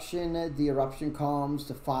destruction, the eruption columns,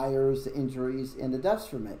 the fires, the injuries, and the deaths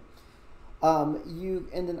from it.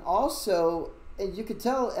 And then also, and you could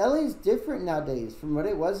tell LA is different nowadays from what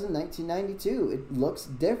it was in 1992. It looks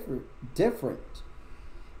different.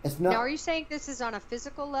 It's not. Now, are you saying this is on a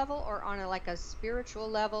physical level or on a spiritual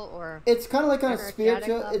level, or? It's kind of like on a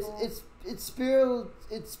spiritual. Level? It's spiritual.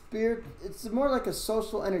 It's spirit. It's more like a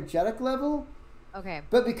social, energetic level. Okay.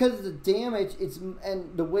 But because of the damage,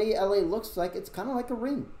 and the way LA looks like, it's kind of like a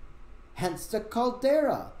ring. Hence the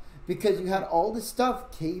caldera, because you had all this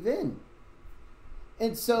stuff cave in.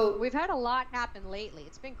 And so we've had a lot happen lately.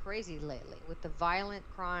 It's been crazy lately with the violent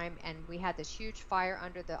crime, and we had this huge fire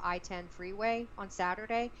under the I-10 freeway on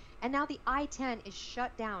Saturday, and now the I-10 is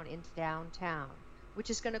shut down in downtown, which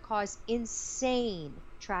is going to cause insane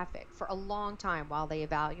traffic for a long time while they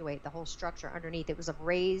evaluate the whole structure underneath. It was a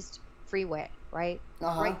raised freeway, right?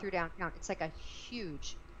 Right through downtown. It's like a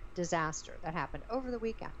huge disaster that happened over the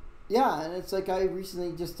weekend. Yeah, and it's like I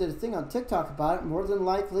recently just did a thing on TikTok about it. More than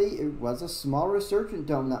likely, it was a small resurgent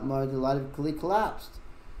dome that might have likely collapsed.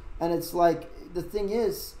 And it's like, the thing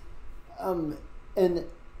is, and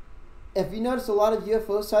if you notice a lot of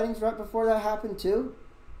UFO sightings right before that happened too,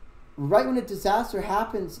 right when a disaster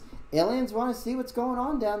happens, aliens want to see what's going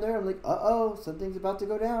on down there. I'm like, uh-oh, something's about to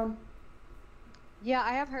go down. Yeah,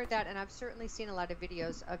 I have heard that, and I've certainly seen a lot of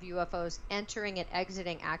videos of UFOs entering and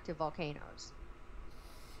exiting active volcanoes.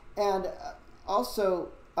 And also,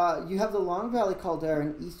 you have the Long Valley caldera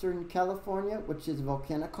in eastern California, which is a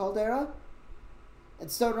volcanic caldera.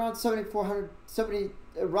 And so around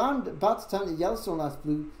around about the time the Yellowstone last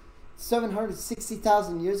blew,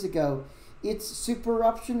 760,000 years ago, its super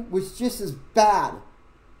eruption was just as bad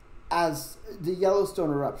as the Yellowstone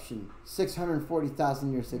eruption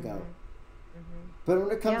 640,000 years ago. Mm-hmm. But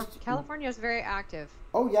when it comes to California is very active.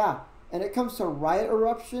 Oh yeah, and it comes to riot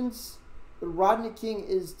eruptions. Rodney King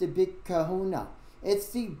is the big kahuna. It's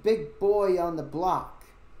the big boy on the block.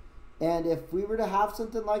 And if we were to have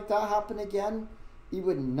something like that happen again, it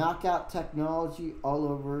would knock out technology all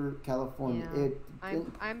over California. Yeah.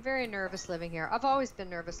 I'm very nervous living here. I've always been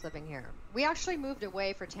nervous living here. We actually moved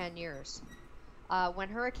away for 10 years. When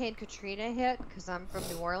Hurricane Katrina hit, because I'm from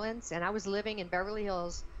New Orleans, and I was living in Beverly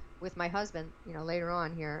Hills with my husband, later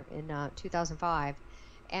on here in 2005.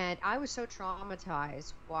 And I was so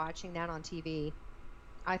traumatized watching that on TV.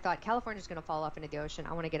 I thought California's going to fall off into the ocean.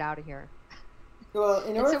 I want to get out of here. Well,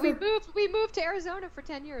 we moved to Arizona for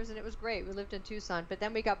 10 years, and it was great. We lived in Tucson, but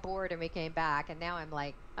then we got bored and we came back. And now I'm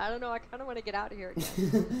like, I don't know. I kind of want to get out of here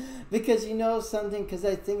again. Because something. Because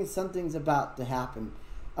I think something's about to happen.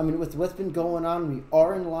 I mean, with what's been going on, we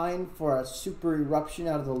are in line for a super eruption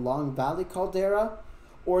out of the Long Valley caldera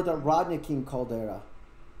or the Rodney King caldera.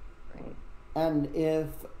 Right. And if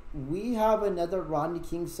we have another Rodney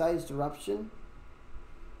King-sized eruption,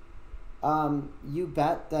 you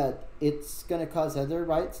bet that it's going to cause other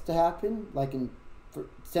riots to happen, like in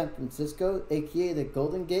San Francisco, aka the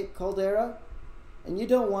Golden Gate caldera, and you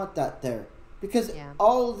don't want that there because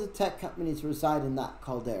all of the tech companies reside in that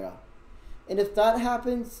caldera, and if that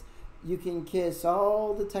happens, you can kiss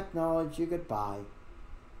all the technology goodbye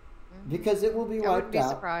because it will be wiped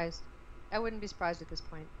out. I wouldn't be surprised at this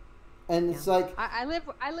point. And it's like I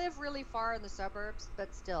live really far in the suburbs,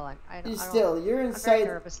 but still, you're inside. I'm very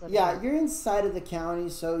nervous living there. You're inside of the county,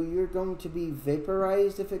 so you're going to be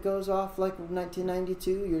vaporized if it goes off like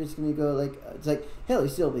 1992. You're just going to go like it's like hell. You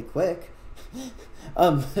still be quick.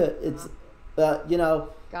 It's you know.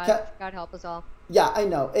 God help us all. Yeah, I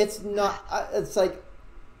know. It's not. It's like,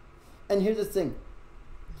 and here's the thing.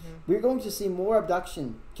 We're going to see more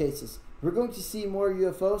abduction cases. We're going to see more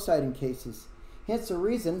UFO sighting cases. Hence the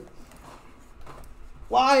reason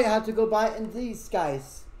why I had to go buy in these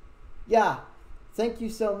guys. Yeah, thank you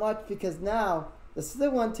so much, because now this is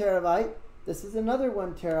a 1 terabyte. This is another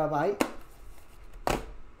 1 terabyte.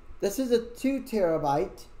 This is a 2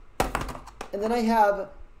 terabyte. And then I have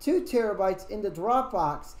 2 terabytes in the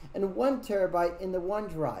Dropbox and 1 terabyte in the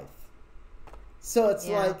OneDrive. So it's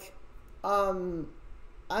like, I'm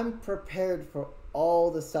prepared for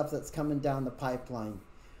all the stuff that's coming down the pipeline.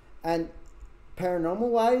 And paranormal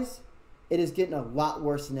wise, it is getting a lot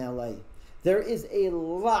worse in LA. There is a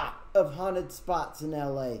lot of haunted spots in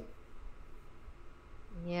LA.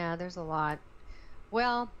 Yeah, there's a lot.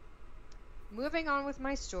 Well, moving on with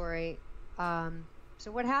my story.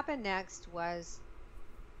 So what happened next was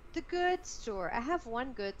the good story. I have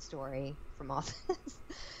one good story from all this.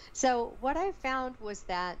 So what I found was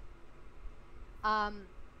that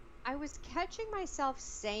I was catching myself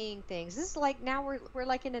saying things. This is like, now we're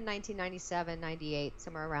like in 1997, 98,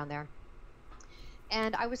 somewhere around there.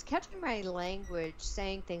 And I was catching my language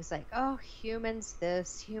saying things like, oh, humans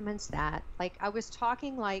this, humans that. Like I was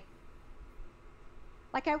talking like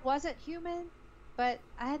I wasn't human, but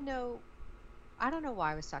I don't know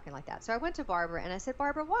why I was talking like that. So I went to Barbara and I said,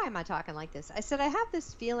 Barbara, why am I talking like this? I said, I have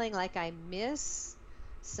this feeling like I miss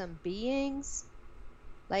some beings.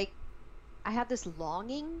 Like I have this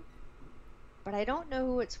longing, but I don't know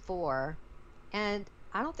who it's for. And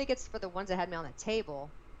I don't think it's for the ones that had me on the table.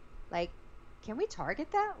 Like, can we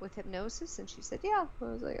target that with hypnosis? And she said, yeah. I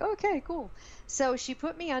was like, okay, cool. So she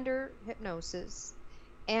put me under hypnosis,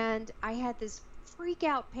 and I had this freak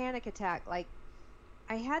out panic attack. Like,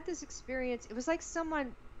 I had this experience. It was like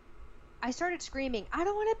I started screaming, I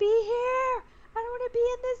don't want to be here. I don't want to be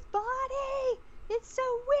in this body. It's so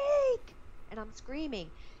weak. And I'm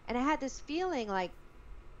screaming. And I had this feeling like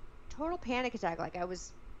total panic attack. Like I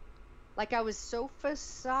was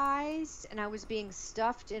sofa-sized and I was being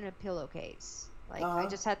stuffed in a pillowcase. Like I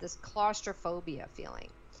just had this claustrophobia feeling.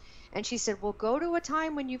 And she said, well, go to a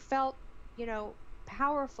time when you felt,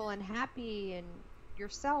 powerful and happy and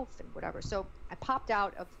yourself and whatever. So I popped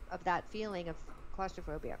out of that feeling of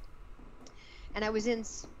claustrophobia. And I was in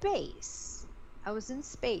space.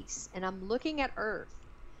 And I'm looking at Earth.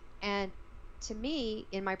 And to me,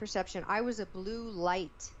 in my perception, I was a blue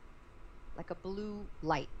light. Like a blue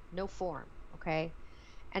light. No form, okay?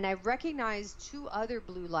 And I recognized 2 other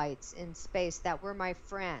blue lights in space that were my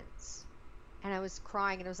friends. And I was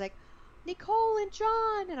crying, and I was like, Nicole and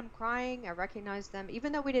John, and I'm crying. I recognized them,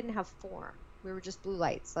 even though we didn't have form. We were just blue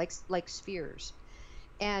lights, like spheres.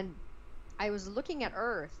 And I was looking at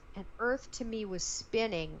Earth, and Earth to me was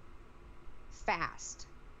spinning fast.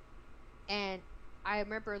 And I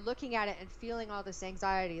remember looking at it and feeling all this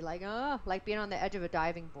anxiety, like being on the edge of a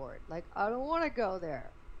diving board. Like, I don't want to go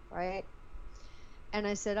there. Right? And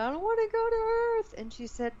I said, I don't want to go to Earth. And she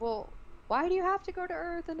said, well, why do you have to go to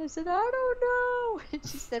Earth? And I said, I don't know. And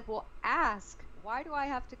she said, well, ask, why do I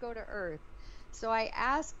have to go to Earth? So I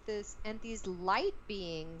asked this, and these light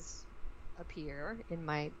beings appear in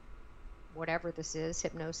my, whatever this is,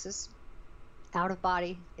 hypnosis,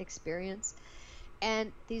 out-of-body experience.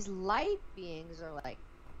 And these light beings are like,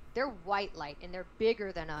 they're white light, and they're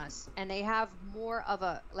bigger than us, and they have more of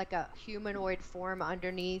a humanoid form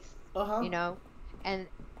underneath, and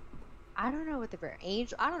I don't know what they were.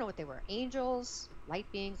 I don't know what they were. Angels, light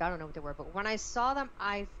beings, I don't know what they were. But when I saw them,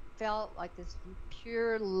 I felt like this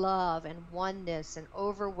pure love and oneness and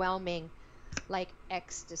overwhelming, like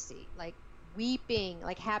ecstasy, like weeping,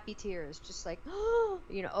 like happy tears, just like,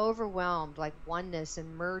 overwhelmed, like oneness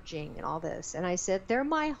and merging and all this. And I said, they're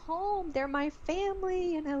my home, they're my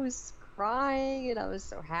family. And I was crying and I was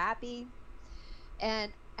so happy.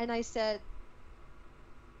 And I said,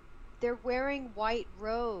 they're wearing white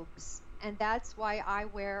robes, and that's why I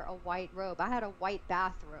wear a white robe. I had a white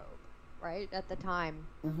bathrobe, right, at the time.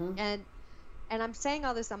 Mm-hmm. And I'm saying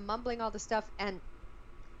all this, I'm mumbling all this stuff, and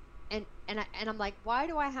I'm like, why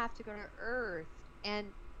do I have to go to Earth? And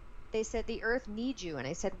they said the Earth needs you. And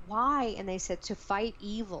I said, why? And they said, to fight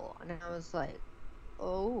evil. And I was like,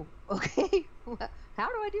 oh, okay. How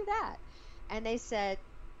do I do that? And they said,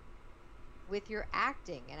 with your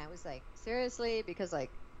acting. And I was like, seriously? Because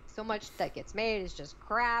like so much that gets made is just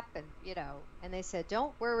crap. And and they said,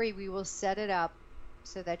 don't worry, we will set it up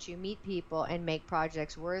so that you meet people and make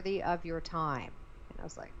projects worthy of your time. And I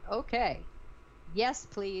was like, okay, yes,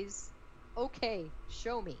 please. Okay,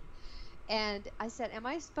 show me. And I said, am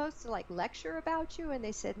I supposed to like lecture about you? And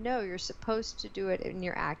they said, no, you're supposed to do it in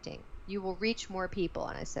your acting. You will reach more people.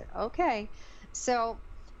 And I said, okay. So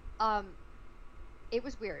it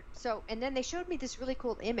was weird. So, and then they showed me this really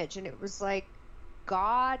cool image, and it was like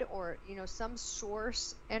God or, some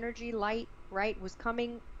source energy light, right, was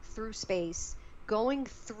coming through space, going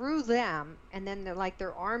through them, and then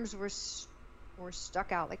their arms were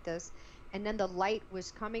stuck out like this, and then the light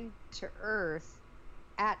was coming to Earth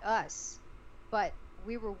at us, but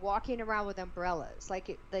we were walking around with umbrellas.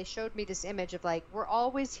 They showed me this image of like, we're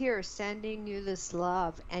always here sending you this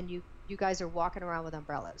love, and you guys are walking around with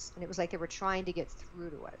umbrellas. And it was like they were trying to get through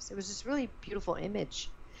to us. It was this really beautiful image.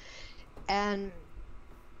 And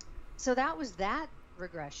so that was that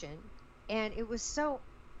regression, and it was so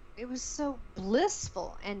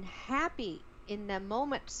blissful and happy in the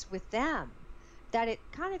moments with them that it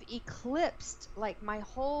kind of eclipsed like my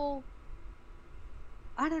whole,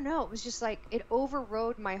 I don't know, it was just like it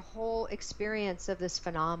overrode my whole experience of this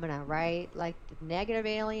phenomena, right? Like the negative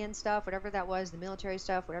alien stuff, whatever that was, the military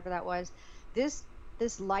stuff, whatever that was. This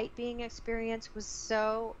light being experience was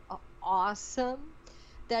so awesome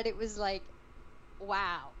that it was like,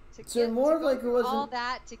 wow. All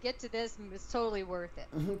that to get to this was totally worth it.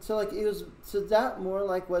 Mm-hmm. So like it was. So that more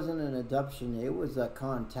like wasn't an abduction. It was a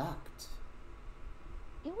contact.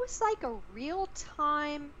 It was like a real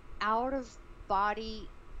time out of body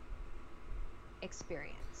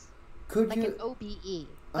experience. Like an OBE,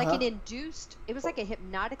 like an induced. It was like a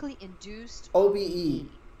hypnotically induced OBE.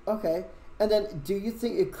 Okay, and then do you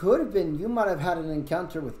think it could have been? You might have had an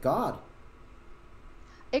encounter with God.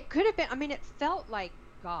 It could have been. I mean, it felt like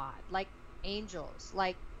God, like angels,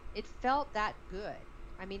 like it felt that good.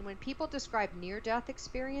 I mean, when people describe near-death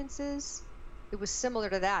experiences, it was similar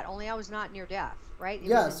to that. Only I was not near-death, right? It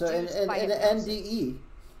was so and NDE.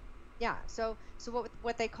 Yeah, so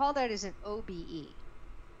what they call that is an OBE,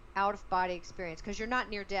 out of body experience, because you're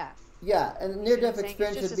not near death. Yeah, and near death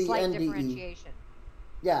experience would be NDE. Differentiation.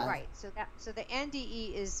 Yeah. Right. So the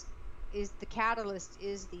NDE is the catalyst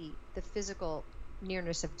is the physical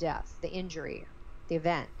nearness of death, the injury, the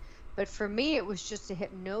event. But for me, it was just a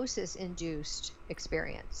hypnosis induced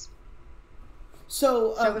experience.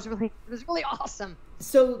 So it was really awesome.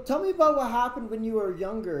 So tell me about what happened when you were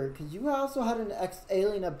younger, because you also had an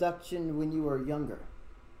alien abduction when you were younger.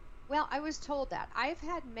 Well, I was told that. I've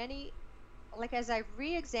had many, like as I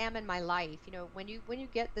re-examine my life, when you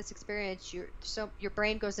get this experience, your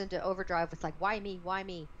brain goes into overdrive with like, why me? Why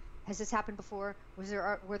me? Has this happened before?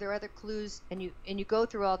 Were there other clues? And you go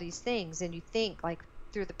through all these things, and you think like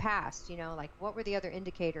through the past, like what were the other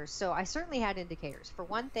indicators? So I certainly had indicators. For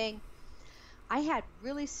one thing, I had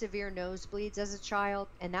really severe nosebleeds as a child,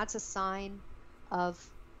 and that's a sign of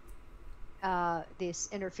this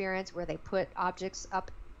interference where they put objects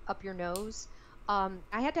up your nose. I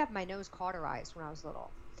had to have my nose cauterized when I was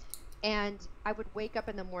little, and I would wake up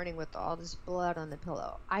in the morning with all this blood on the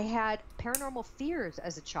pillow. I had paranormal fears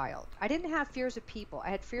as a child. I didn't have fears of people.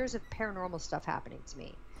 I had fears of paranormal stuff happening to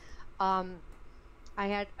me. I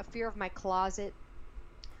had a fear of my closet.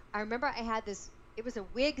 I remember I had this. It was a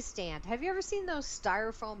wig stand. Have you ever seen those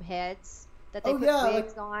styrofoam heads that they put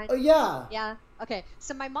wigs on? Oh, yeah. Yeah? Okay.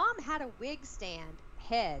 So my mom had a wig stand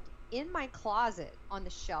head in my closet on the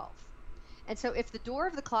shelf. And so if the door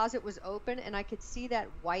of the closet was open and I could see that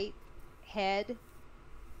white head,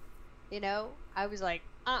 I was like,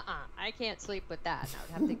 I can't sleep with that. And I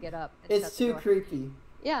would have to get up and It's too creepy.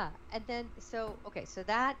 Yeah. And then, so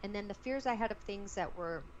that, and then the fears I had of things that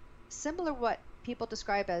were similar what people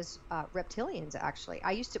describe as reptilians, actually.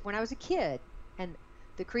 I used to, when I was a kid, and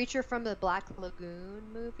the creature from the Black Lagoon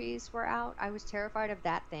movies were out, I was terrified of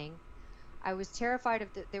that thing. I was terrified of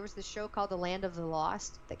there was this show called The Land of the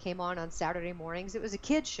Lost that came on Saturday mornings. It was a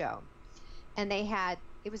kid's show. And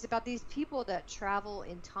it was about these people that travel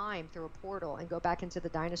in time through a portal and go back into the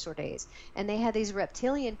dinosaur days. And they had these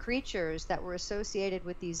reptilian creatures that were associated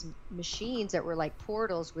with these machines that were like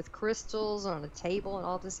portals with crystals on a table and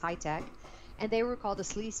all this high tech. And they were called the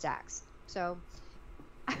Slee Stacks. So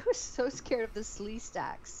I was so scared of the Slee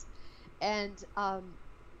Stacks. And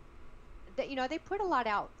they put a lot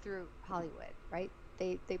out through Hollywood, right?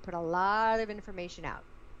 They put a lot of information out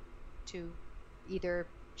to either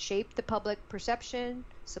shape the public perception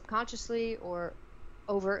subconsciously or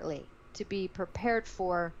overtly to be prepared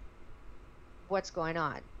for what's going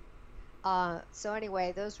on. So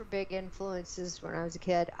anyway, those were big influences when I was a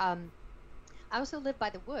kid. I also lived by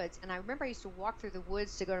the woods, and I remember I used to walk through the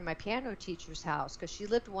woods to go to my piano teacher's house because she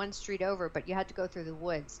lived one street over, but you had to go through the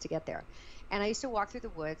woods to get there. And I used to walk through the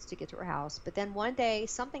woods to get to her house. But then one day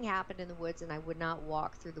something happened in the woods, and I would not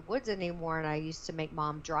walk through the woods anymore, and I used to make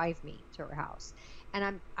Mom drive me to her house.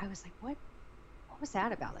 And I was like, what was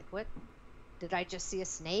that about? Like, what did I just see a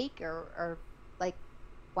snake or like,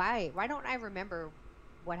 why don't I remember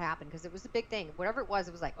what happened? Because it was a big thing. Whatever it was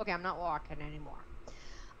like, okay, I'm not walking anymore.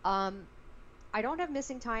 I don't have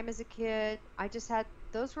missing time as a kid. I just had,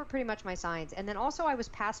 those were pretty much my signs. And then also I was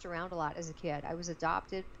passed around a lot as a kid. I was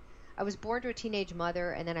adopted. I was born to a teenage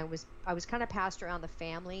mother, and then I was kind of passed around the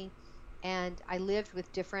family, and I lived with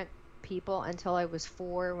different people until I was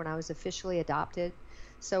 4 when I was officially adopted.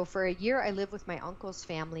 So for a year I lived with my uncle's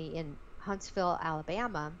family in Huntsville,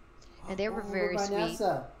 Alabama, and they were very sweet.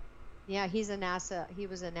 NASA. Yeah, he was a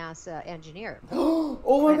NASA engineer. Oh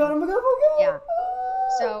my God, oh my God, oh my God. Yeah.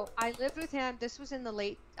 So I lived with him. This was in the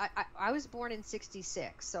late, I was born in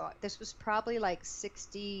 66. So this was probably like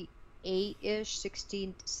 68-ish,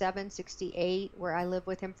 67, 68, where I lived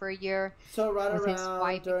with him for a year. So right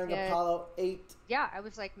around during Apollo 8. Yeah, I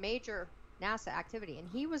was like major NASA activity. And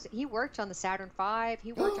he worked on the Saturn V.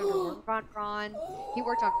 He worked on the Ron. He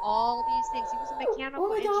worked on all these things. He was a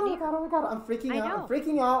mechanical engineer. Oh my God. I'm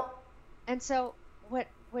freaking out. And so what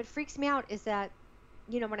freaks me out is that,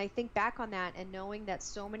 when I think back on that and knowing that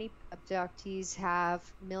so many abductees have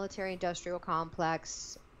military industrial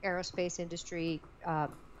complex, aerospace industry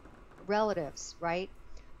relatives, right?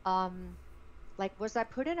 Like, was I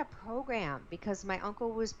put in a program because my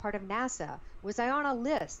uncle was part of NASA? Was I on a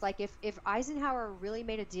list? Like, if Eisenhower really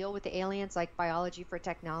made a deal with the aliens, like biology for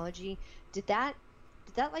technology, did that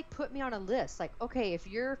like put me on a list? Like, okay, if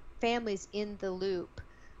your family's in the loop,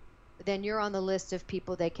 then you're on the list of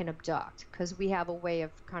people they can abduct because we have a way of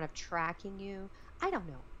kind of tracking you. I don't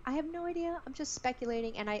know. I have no idea. I'm just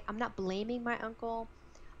speculating, and I'm not blaming my uncle.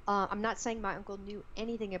 I'm not saying my uncle knew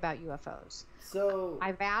anything about UFOs. So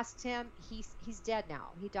I've asked him. He's dead now.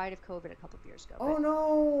 He died of COVID a couple of years ago. Oh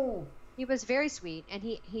no! He was very sweet, and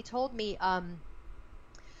he told me.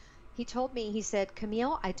 He said,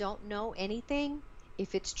 Camille, I don't know anything.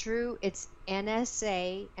 If it's true, it's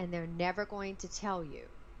NSA, and they're never going to tell you.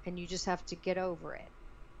 And you just have to get over it.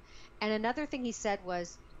 And another thing he said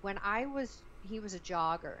was, he was a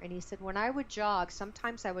jogger, and he said, when I would jog,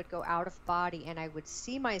 sometimes I would go out of body and I would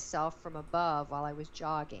see myself from above while I was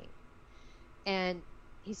jogging. And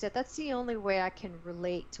he said, that's the only way I can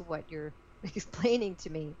relate to what you're explaining to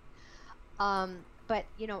me. But,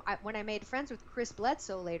 when I made friends with Chris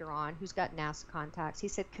Bledsoe later on, who's got NASA contacts, he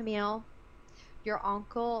said, Camille, your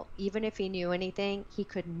uncle, even if he knew anything, he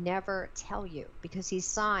could never tell you because he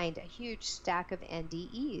signed a huge stack of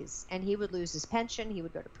NDEs, and he would lose his pension. He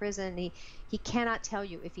would go to prison. He cannot tell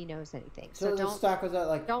you if he knows anything. So the stack was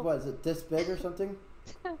that what is it, this big or something?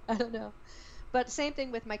 I don't know. But same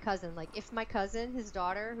thing with my cousin. Like, if my cousin, his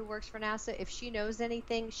daughter, who works for NASA, if she knows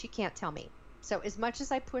anything, she can't tell me. So as much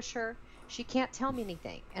as I push her, she can't tell me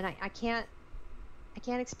anything, and I can't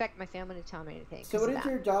expect my family to tell me anything. So what did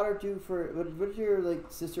your daughter do for? What did your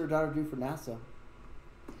sister or daughter do for NASA?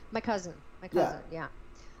 My cousin, yeah.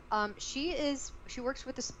 She works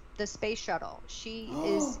with the space shuttle. She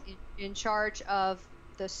is in charge of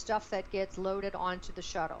the stuff that gets loaded onto the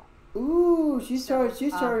shuttle. Ooh, she's charged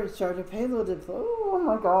of payload. Oh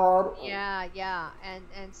my God. Yeah,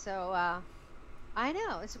 and so I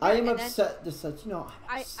know it's weird. I am obsessed. I'm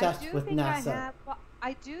obsessed with NASA.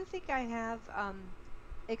 I do think I have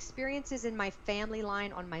experiences in my family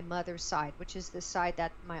line on my mother's side, which is the side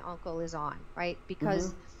that my uncle is on, right?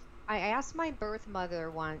 Because I asked my birth mother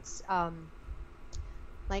once,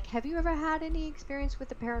 like, have you ever had any experience with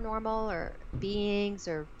the paranormal or beings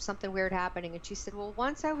or something weird happening? And she said, well,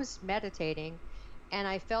 once I was meditating and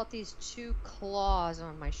I felt these 2 claws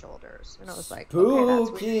on my shoulders, and I was like, okay,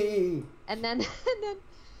 that's weird.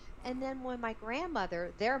 And then when my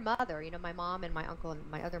grandmother, their mother, my mom and my uncle and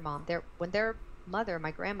my other mom, when their mother,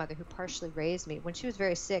 my grandmother, who partially raised me, when she was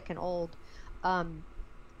very sick and old,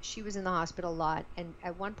 she was in the hospital a lot, and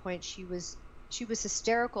at one point she was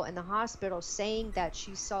hysterical in the hospital, saying that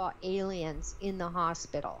she saw aliens in the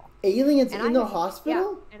hospital. Aliens in the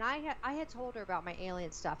hospital? Yeah, and I had told her about my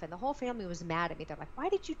alien stuff, and the whole family was mad at me. They're like, why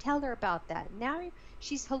did you tell her about that? Now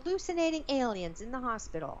she's hallucinating aliens in the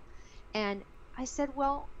hospital. And I said,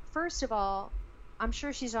 well, first of all, I'm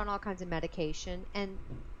sure she's on all kinds of medication, and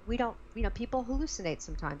we don't, people hallucinate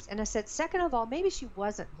sometimes. And I said, second of all, maybe she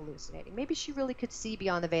wasn't hallucinating. Maybe she really could see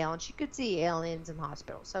beyond the veil, and she could see aliens in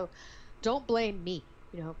hospitals. So don't blame me,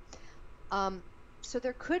 So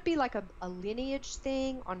there could be like a lineage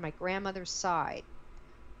thing on my grandmother's side,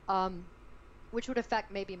 which would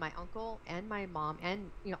affect maybe my uncle and my mom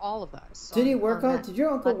and all of us. Did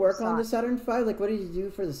your uncle work on the Saturn V? Like, what did he do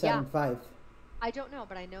for the Saturn V? I don't know,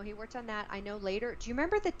 but I know he worked on that. I know later. Do you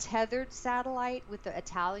remember the tethered satellite with the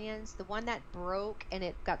Italians, the one that broke and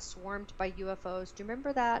it got swarmed by UFOs? Do you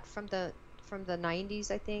remember that from the 90s?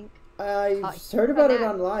 I think I heard about it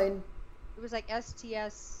online. It was like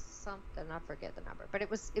STS something. I forget the number, but it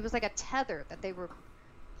was like a tether that they were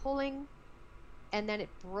pulling, and then it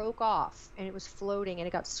broke off and it was floating and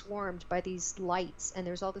it got swarmed by these lights, and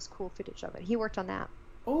there's all this cool footage of it. He worked on that.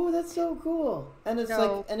 Oh, that's so cool. And it's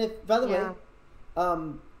if by the way,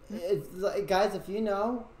 it's like, guys, if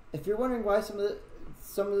you're wondering why some of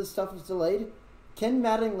the stuff was delayed, Ken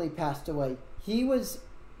Mattingly passed away. He was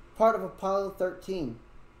part of Apollo 13,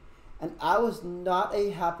 and I was not a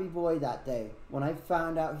happy boy that day when I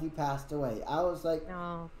found out he passed away. I was like,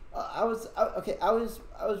 no. I was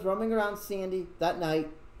roaming around Sandy that night,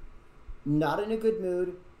 not in a good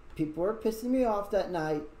mood. People were pissing me off that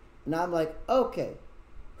night, and I'm like, okay,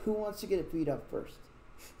 who wants to get it beat up first?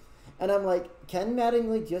 And I'm like, Ken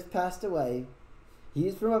Mattingly just passed away.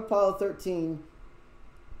 He's from Apollo 13.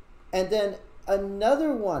 And then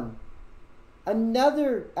another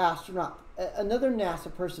astronaut, another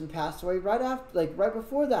NASA person passed away right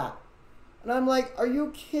before that. And I'm like, are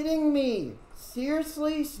you kidding me?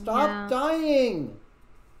 Seriously? Stop dying.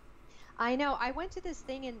 I know. I went to this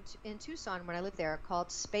thing in Tucson when I lived there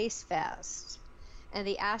called Space Fest. And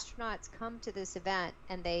the astronauts come to this event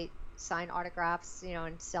and they sign autographs,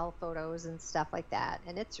 and sell photos and stuff like that.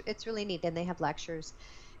 And it's really neat. And they have lectures.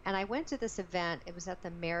 And I went to this event. It was at the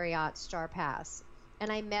Marriott Star Pass.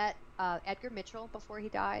 And I met Edgar Mitchell before he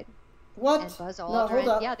died. What? And Buzz No, Aldrin. hold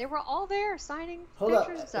up. Yeah, they were all there signing Hold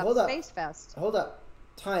pictures up. and stuff. Hold up. Space Fest. Hold up.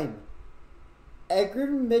 Time. Edgar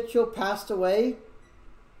Mitchell passed away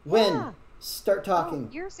when? Yeah. Start talking.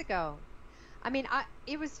 Oh, years ago. I mean,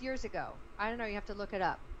 it was years ago. I don't know. You have to look it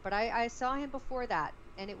up. But I saw him before that.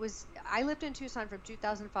 And I lived in Tucson from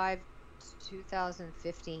 2005 to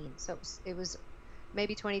 2015. So it was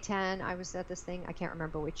maybe 2010. I was at this thing. I can't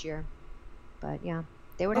remember which year. But yeah,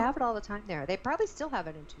 they would have it all the time there. They probably still have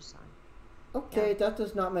it in Tucson. Okay, that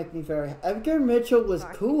does not make me very happy. Edgar Mitchell was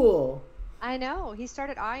cool. I know. He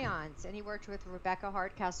started IONS, and he worked with Rebecca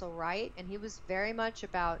Hardcastle Wright, and he was very much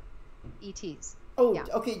about ETs. Oh, yeah.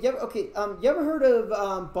 Okay. You ever heard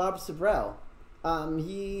of Bob Sabrell?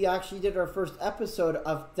 He actually did our first episode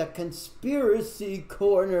of the Conspiracy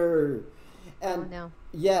Corner. And no.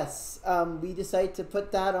 Yes, we decided to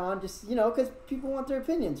put that on just, because people want their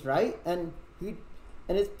opinions, right? And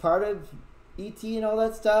it's part of ET and all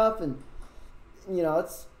that stuff, and,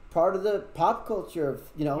 it's part of the pop culture of,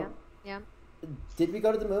 Yeah. Did we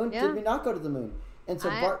go to the moon? Yeah. Did we not go to the moon? And so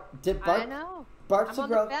I know. Bart I'm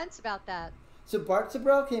Sabrell, on the fence about that. So Bart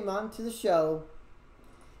Sabrell came on to the show,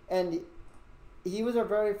 and he was our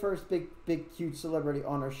very first big, huge celebrity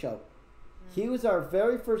on our show. He was our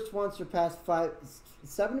very first one to surpass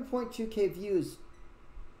 7.2K views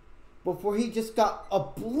before he just got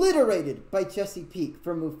obliterated by Jesse Peak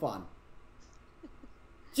from MUFON.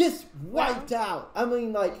 Just wiped out. I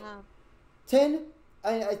mean, 10.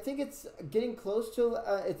 I think it's getting close to.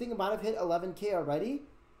 I think it might have hit 11K already.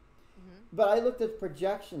 Mm-hmm. But I looked at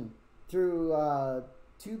projection through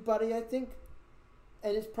TubeBuddy, I think,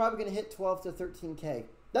 and it's probably going to hit 12 to 13K.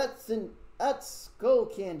 That's skull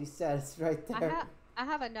candy status right there. I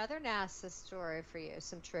have another NASA story for you,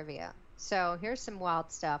 some trivia. So here's some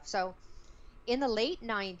wild stuff. So in the late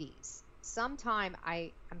 90s, sometime,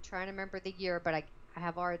 I'm trying to remember the year, but I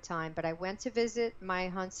have a hard time, but I went to visit my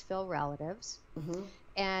Huntsville relatives. Mm-hmm.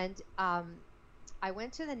 And I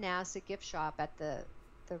went to the NASA gift shop at the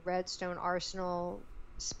Redstone Arsenal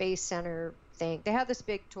Space Center thing. They have this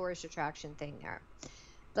big tourist attraction thing there.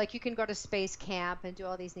 Like, you can go to space camp and do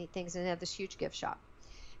all these neat things, and they have this huge gift shop.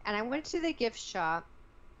 And I went to the gift shop,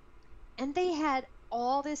 and they had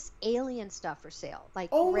all this alien stuff for sale, like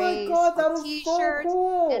my God, that was T-shirts so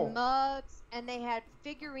cool. and mugs, and they had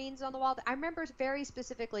figurines on the wall. I remember very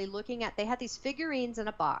specifically looking at, they had these figurines in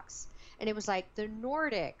a box, and it was like the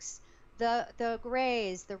Nordics, the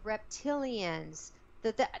Greys, the Reptilians.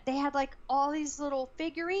 They had like all these little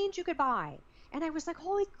figurines you could buy. And I was like,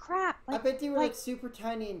 holy crap. I bet they were like super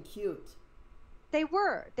tiny and cute. They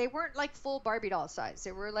were. They weren't like full Barbie doll size.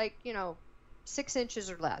 They were like, 6 inches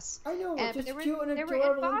or less. I know, And just they were, cute and they were in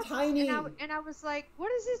adorable and boxes, tiny. and I was like,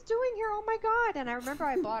 what is this doing here? Oh my God. And I remember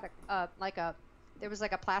I bought there was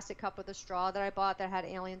like a plastic cup with a straw that I bought that had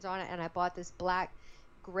aliens on it. And I bought this black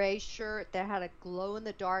gray shirt that had a glow in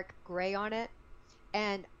the dark gray on it.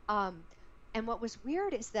 And what was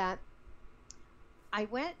weird is that I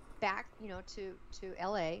went back, to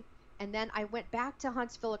LA, and then I went back to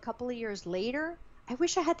Huntsville a couple of years later. I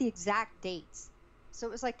wish I had the exact dates. So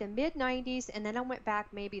it was like the mid 90s, and then I went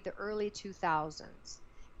back maybe the early 2000s.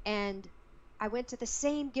 And I went to the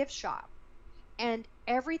same gift shop, and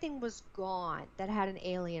everything was gone that had an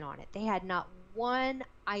alien on it. They had not one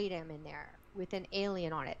item in there with an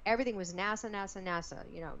alien on it. Everything was NASA, NASA, NASA,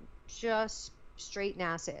 just straight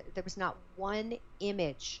NASA. There was not one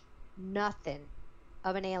image, nothing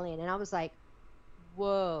of an alien. And I was like,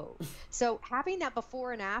 whoa. So having that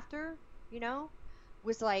before and after,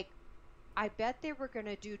 was like, I bet they were going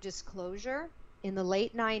to do disclosure in the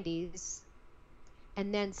late 90s,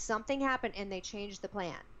 and then something happened and they changed the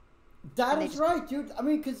plan. That is right, dude. I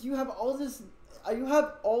mean, because you have all this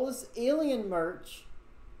alien merch.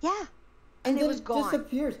 Yeah. And then then it was gone.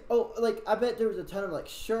 Disappears. Oh, like, I bet there was a ton of, like,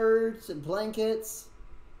 shirts and blankets.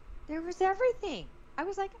 There was everything. I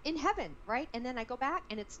was like in heaven, right? And then I go back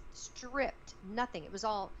and it's stripped. Nothing. It was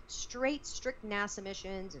all strict NASA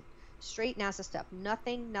missions and straight NASA stuff.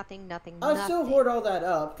 Nothing. I'd still hoard all that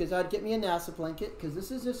up because I'd get me a NASA blanket, because this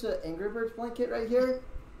is just an Angry Birds blanket right here.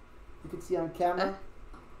 You can see on camera.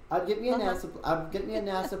 I'd get me a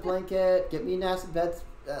NASA blanket, get me a NASA bed,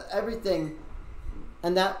 everything.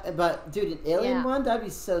 And but dude, an alien one, that'd be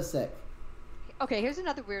so sick. Okay, here's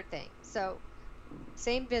another weird thing. So,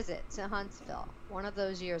 same visit to Huntsville, one of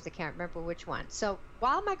those years, I can't remember which one. So,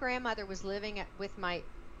 while my grandmother was living with my,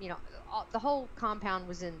 the whole compound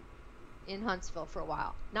was in Huntsville for a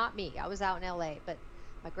while. Not me, I was out in LA, but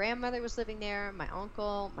my grandmother was living there, my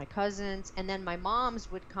uncle, my cousins, and then my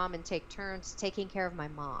moms would come and take turns taking care of my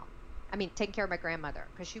grandmother,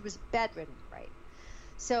 because she was bedridden, right?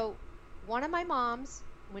 So, one of my moms,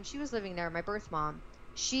 when she was living there, my birth mom,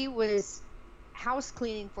 she was house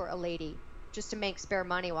cleaning for a lady just to make spare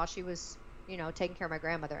money while she was, taking care of my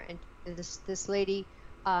grandmother. And this lady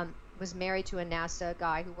was married to a NASA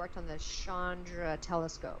guy who worked on the Chandra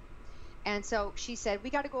telescope. And so she said, we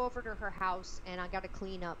got to go over to her house and I got to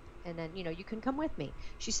clean up, and then, you can come with me.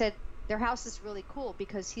 She said, their house is really cool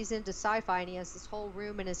because he's into sci-fi and he has this whole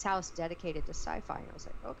room in his house dedicated to sci-fi. And I was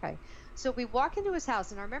like, okay. So we walk into his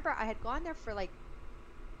house, and I remember I had gone there for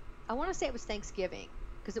I want to say it was Thanksgiving,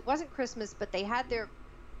 because it wasn't Christmas, but they had their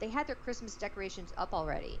Christmas decorations up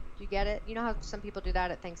already. Do you get it? You know how some people do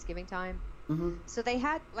that at Thanksgiving time? Mm-hmm. So they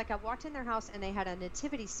had, I walked in their house and they had a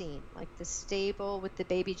nativity scene, like the stable with the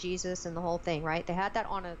baby Jesus and the whole thing, right? They had that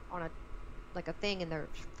on a thing in their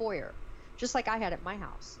foyer, just like I had at my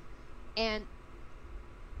house. And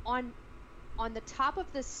on the top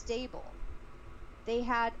of the stable, they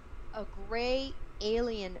had a gray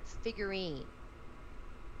alien figurine.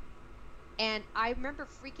 And I remember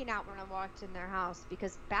freaking out when I walked in their house,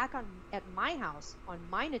 because back at my house, on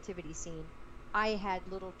my nativity scene, I had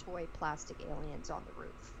little toy plastic aliens on the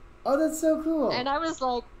roof. Oh, that's so cool. And I was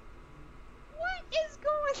like, what is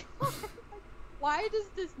going on? Why does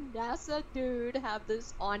this NASA dude have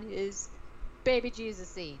this on his baby Jesus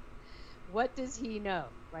scene? What does he know,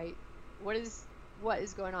 right? What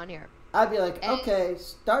is going on here? I'd be like, okay,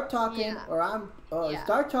 start talking,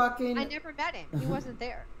 start talking. I never met him. He wasn't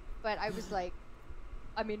there. But I was like,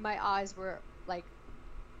 my eyes were like,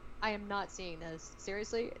 I am not seeing this.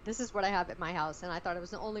 Seriously, this is what I have at my house. And I thought I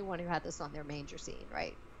was the only one who had this on their manger scene,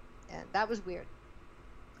 right? And that was weird.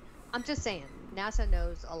 I'm just saying, NASA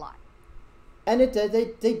knows a lot. And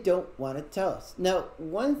they don't want to tell us. Now,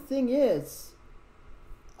 one thing is,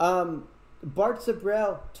 Bart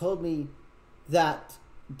Sabrell told me that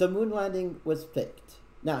the moon landing was faked.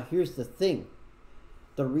 Now, here's the thing.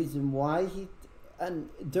 The reason why and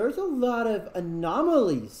there's a lot of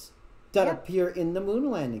anomalies that appear in the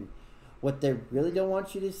moon landing. What they really don't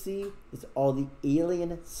want you to see is all the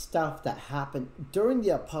alien stuff that happened during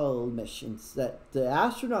the Apollo missions that the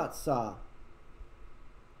astronauts saw.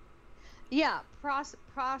 Yeah,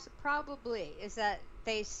 probably is that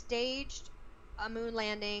they staged a moon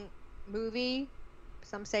landing movie.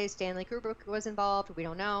 Some say Stanley Kubrick was involved. We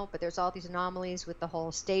don't know, but there's all these anomalies with the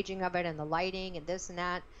whole staging of it and the lighting and this and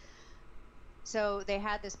that. So they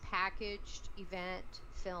had this packaged event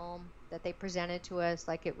film that they presented to us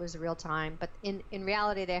like it was real time, but in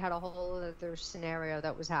reality they had a whole other scenario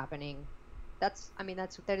that was happening. That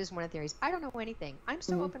is one of the theories. I don't know anything. I'm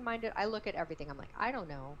so open-minded. I look at everything. I'm like, I don't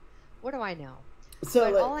know. What do I know? So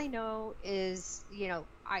But like, all I know is,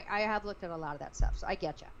 I have looked at a lot of that stuff, so I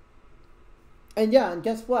get you. and yeah, and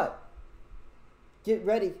guess what? Get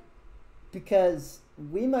ready, because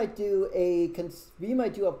we might do a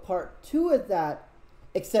part 2 of that,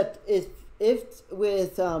 except if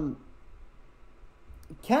with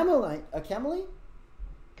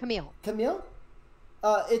Camille. Camille.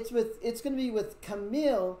 It's going to be with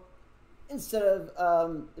Camille instead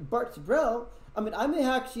of Bart Sabrell. I mean, I may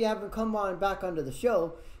actually have him come on back onto the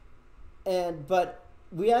show, but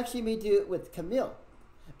we actually may do it with Camille,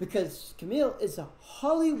 because Camille is a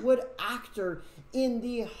Hollywood actor in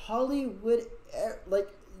the Hollywood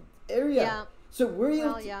area. Yeah. So we're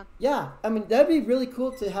Yeah. yeah. I mean, that'd be really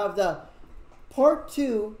cool to have the part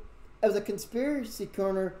 2 of the Conspiracy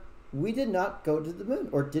Corner. We did not go to the moon,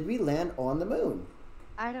 or did we land on the moon?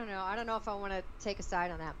 I don't know. I don't know if I want to take a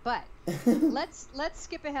side on that, but let's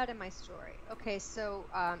skip ahead in my story. Okay, so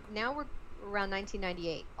now we're around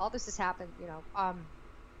 1998. All this has happened,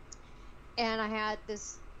 and I had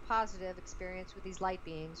this positive experience with these light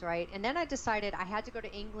beings, right? And then I decided I had to go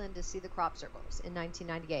to England to see the crop circles in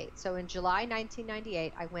 1998. So in July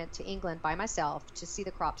 1998, I went to England by myself to see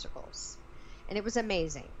the crop circles, and it was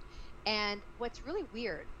amazing. And what's really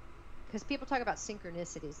weird, because people talk about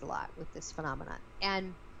synchronicities a lot with this phenomenon,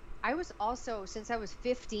 and I was also, since I was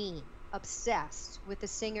 15, obsessed with the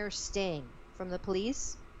singer Sting from the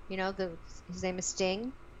Police. His name is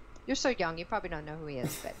Sting. You're so young, you probably don't know who he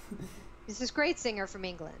is, but he's this great singer from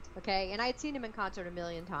England, okay? And I had seen him in concert a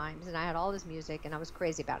million times, and I had all his music, and I was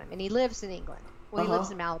crazy about him. And he lives in England. Well, he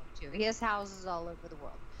lives in Malibu too. He has houses all over the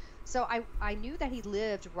world. So I knew that he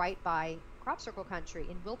lived right by crop circle country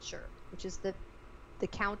in Wiltshire, which is the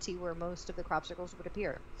county where most of the crop circles would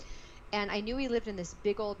appear. And I knew he lived in this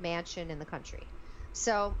big old mansion in the country.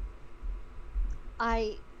 So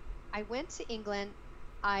I went to England.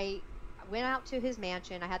 I went out to his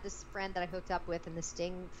mansion. I had this friend that I hooked up with in the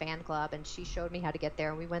Sting fan club, and she showed me how to get there.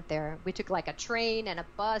 And we went there. We took like a train and a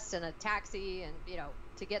bus and a taxi, and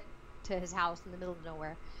to get to his house in the middle of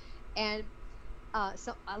nowhere. And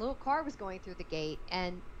so a little car was going through the gate,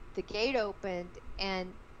 and the gate opened,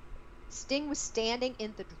 and Sting was standing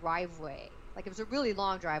in the driveway. Like, it was a really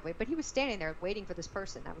long driveway, but he was standing there waiting for this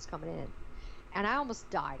person that was coming in. And I almost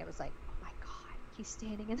died. I was like, oh my God, he's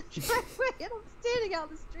standing in the driveway, and I'm standing out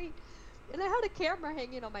in the street. And I had a camera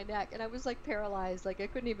hanging on my neck, and I was like paralyzed. Like, I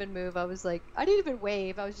couldn't even move. I was like, I didn't even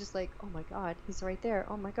wave. I was just like, oh my God, he's right there.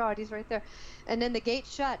 Oh my God, he's right there. And then the gate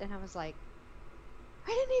shut, and I was like, I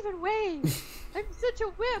didn't even wave. I'm such a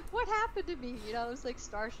wimp. What happened to me? I was like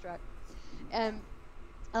starstruck. And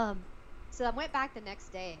so I went back the next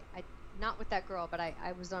day. Not with that girl, but I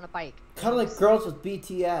was on a bike. Kind of like girls with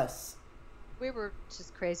BTS. We were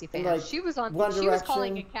just crazy fans. Like she was on. One She was Direction.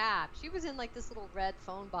 calling a cab. She was in like this little red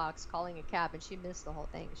phone box calling a cab, and she missed the whole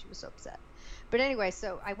thing. She was so upset. But anyway,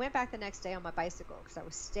 so I went back the next day on my bicycle because I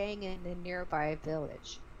was staying in a nearby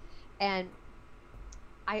village, and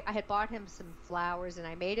I had bought him some flowers, and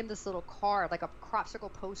I made him this little card, like a crop circle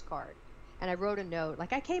postcard. And I wrote a note,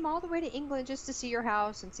 like, I came all the way to England just to see your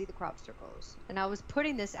house and see the crop circles. And I was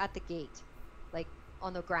putting this at the gate, like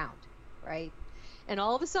on the ground, right? And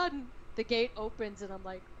all of a sudden, the gate opens, and I'm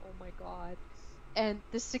like, oh my God. And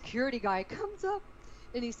the security guy comes up,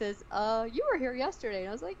 and he says, you were here yesterday. And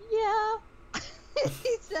I was like, yeah.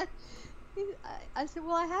 I said,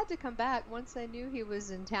 well, I had to come back once I knew he was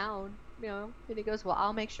in town, And he goes, well,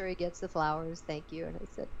 I'll make sure he gets the flowers. Thank you. And I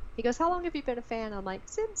said, he goes, how long have you been a fan? I'm like,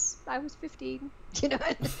 since I was 15, and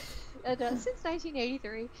since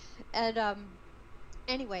 1983. And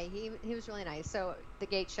anyway, he was really nice. So the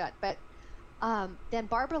gate shut. But then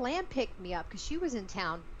Barbara Lamb picked me up because she was in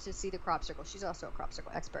town to see the crop circle. She's also a crop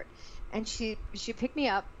circle expert. And she picked me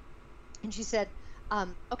up, and she said,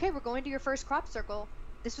 okay, we're going to your first crop circle.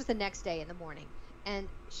 This was the next day in the morning. And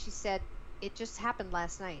she said, it just happened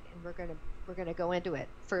last night, and we're gonna go into it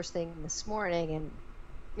first thing this morning. And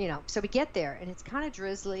so we get there, and it's kind of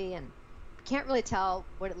drizzly, and we can't really tell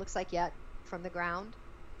what it looks like yet from the ground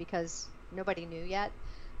because nobody knew yet.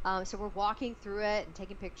 So we're walking through it and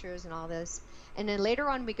taking pictures and all this. And then later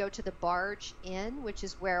on, we go to the Barge Inn, which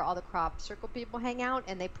is where all the crop circle people hang out,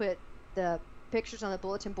 and they put the pictures on the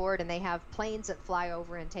bulletin board, and they have planes that fly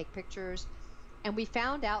over and take pictures. And we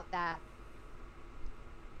found out that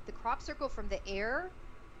the crop circle from the air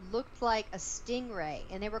looked like a stingray,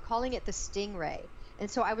 and they were calling it the stingray. And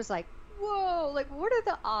so I was like, whoa, like, what are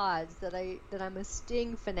the odds that I'm a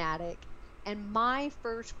Sting fanatic? And my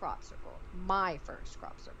first crop circle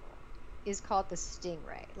is called the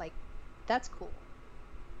Stingray. Like, that's cool.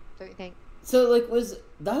 Don't you think? So like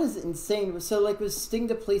that is insane. So like was Sting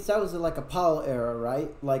the Police? That was like Apollo era, right?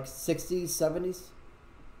 Like 60s, 70s.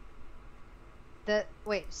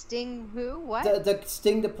 Wait, Sting who? What? The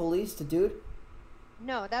Sting the Police, the dude.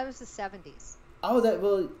 No, that was the 70s.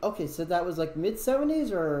 Oh, okay. So that was like mid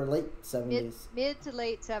 70s or late 70s. Mid to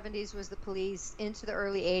late 70s was the Police into the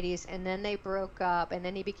early 80s, and then they broke up, and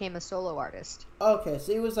then he became a solo artist. Okay,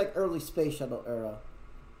 so he was like early Space Shuttle era.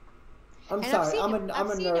 I'm sorry,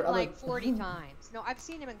 I've seen him like 40 times. No, I've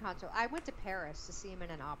seen him in concert. I went to Paris to see him in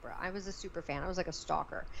an opera. I was a super fan. I was like a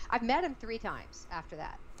stalker. I've met him 3 times after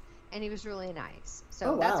that, and he was really nice.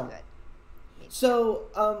 So that's good. So,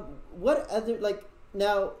 what other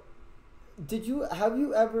now? Have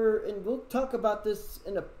you ever? And we'll talk about this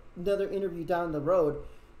in another interview down the road.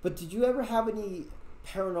 But did you ever have any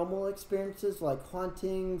paranormal experiences, like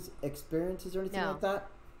hauntings experiences or anything like that?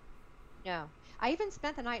 No. I even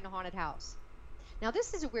spent the night in a haunted house. Now,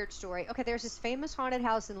 this is a weird story. Okay, there's this famous haunted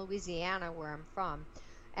house in Louisiana where I'm from,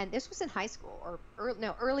 and this was in high school or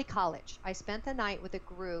early college. I spent the night with a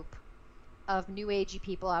group of new agey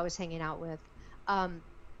people I was hanging out with, and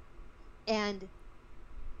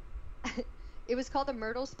it was called the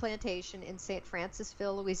Myrtles Plantation in St.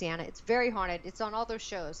 Francisville, Louisiana. It's very haunted. It's on all those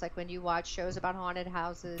shows, like when you watch shows about haunted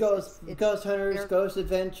houses. Ghost Hunters, Ghost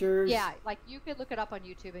Adventures. Yeah, like you could look it up on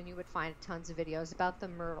YouTube and you would find tons of videos about the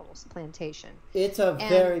Myrtles Plantation. It's a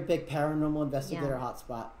very big paranormal investigator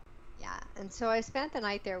hotspot. Yeah, and so I spent the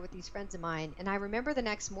night there with these friends of mine, and I remember the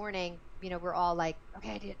next morning, we're all like,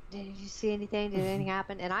 okay, did you see anything? Did anything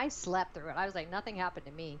happen? And I slept through it. I was like, nothing happened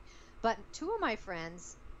to me. But 2 of my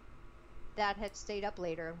friends that had stayed up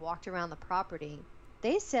later and walked around the property,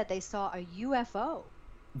 they said they saw a UFO.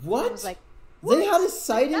 What? I was like, what? They had a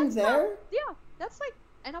sighting there? That's like,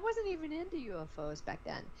 and I wasn't even into UFOs back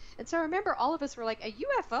then. And so I remember all of us were like, a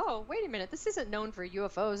UFO? Wait a minute, this isn't known for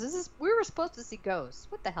UFOs. We were supposed to see ghosts.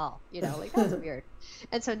 What the hell? That's weird.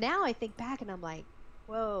 And so now I think back and I'm like,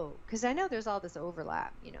 whoa, because I know there's all this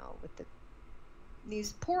overlap, with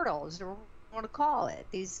these portals, or what you want to call it,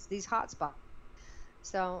 these hotspots.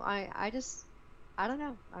 So I don't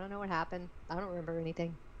know. I don't know what happened. I don't remember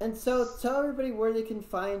anything. And so tell everybody where they can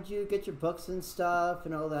find you, get your books and stuff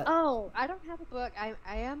and all that. Oh, I don't have a book. I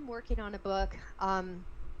am working on a book. I'm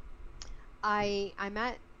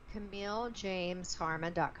at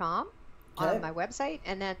CamilleJamesHarman.com on my website.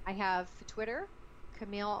 And then I have Twitter,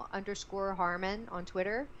 Camille_Harman on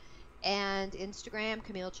Twitter, and Instagram,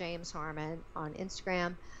 Camille James Harman on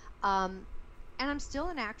Instagram. And I'm still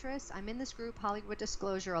an actress. I'm in this group, Hollywood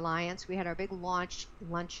Disclosure Alliance. We had our big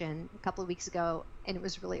luncheon a couple of weeks ago, and it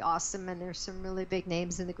was really awesome. And there's some really big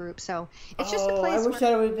names in the group. So it's just a place. I wish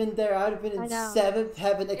I would have been there. I would have been in 7th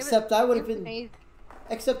heaven. Except I would have been. Amazing.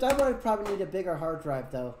 Except I would probably need a bigger hard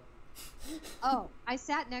drive, though. Oh, I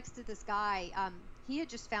sat next to this guy. He had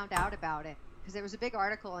just found out about it because there was a big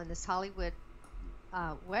article in this Hollywood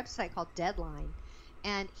website called Deadline,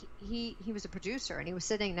 and he was a producer, and he was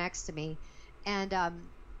sitting next to me. And I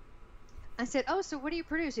said, "Oh, so what do you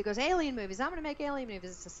produce?" He goes, "Alien movies. I'm going to make alien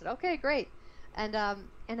movies." I said, "Okay, great." And I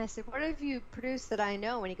said, "What have you produced that I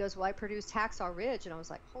know?" And he goes, "Well, I produced Hacksaw Ridge." And I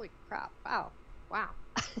was like, "Holy crap! Wow."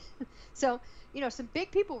 So some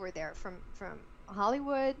big people were there from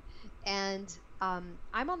Hollywood, and I'm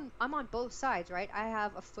on both sides, right? I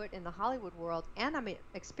have a foot in the Hollywood world, and I'm an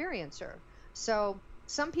experiencer. So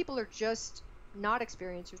some people are just not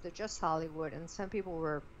experiencers; they're just Hollywood, and some people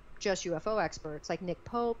were just UFO experts like Nick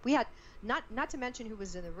Pope. We had not to mention who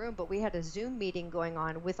was in the room, but we had a Zoom meeting going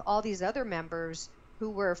on with all these other members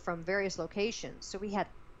who were from various locations. So we had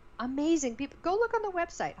amazing people. Go look on the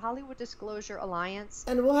website, Hollywood Disclosure Alliance.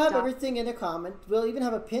 And we'll have everything in a comment. We'll even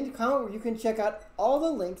have a pinned comment where you can check out all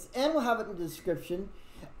the links, and we'll have it in the description.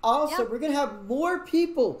 Also, we're going to have more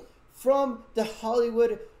people from the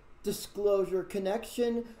Hollywood Disclosure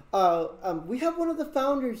Connection. We have one of the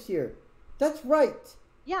founders here. That's right.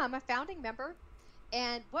 Yeah, I'm a founding member,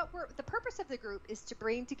 and the purpose of the group is to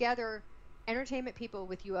bring together entertainment people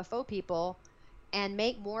with UFO people and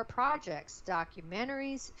make more projects,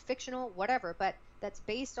 documentaries, fictional, whatever, but that's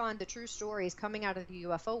based on the true stories coming out of the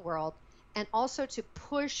UFO world, and also to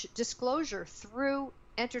push disclosure through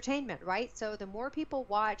entertainment, right? So the more people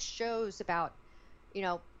watch shows about,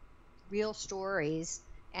 real stories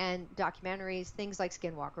and documentaries, things like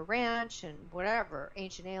Skinwalker Ranch and whatever,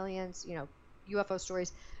 Ancient Aliens, UFO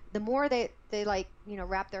stories, the more they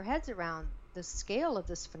wrap their heads around the scale of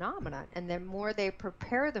this phenomenon, and the more they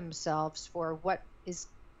prepare themselves for what is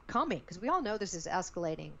coming, because we all know this is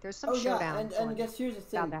escalating. There's some showdown. And guess here's the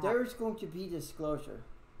thing: there's going to be disclosure.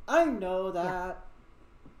 I know that.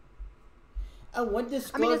 And when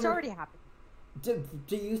disclosure, it's already happened.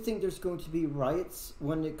 Do you think there's going to be riots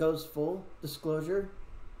when it goes full disclosure?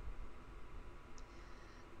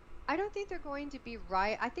 I don't think they're going to be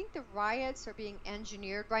I think the riots are being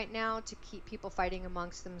engineered right now to keep people fighting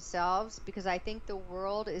amongst themselves, because I think the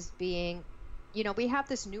world is being, we have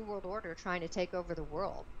this new world order trying to take over the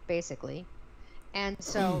world, basically. And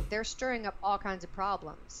so they're stirring up all kinds of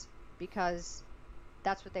problems because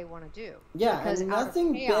that's what they want to do. Yeah, because and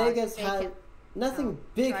nothing big has had. Nothing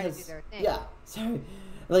big has. Yeah, sorry.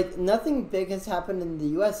 Like, nothing big has happened in the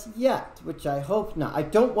U.S. yet, which I hope not. I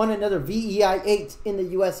don't want another VEI 8 in the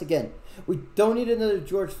U.S. again. We don't need another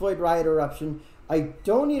George Floyd riot eruption. I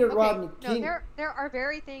don't need a Rodney King. No, there are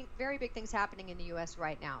very big things happening in the U.S.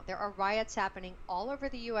 right now. There are riots happening all over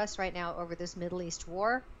the U.S. right now over this Middle East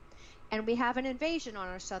war. And we have an invasion on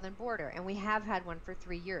our southern border. And we have had one for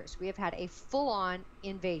 3 years. We have had a full-on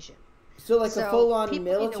invasion. So like a full-on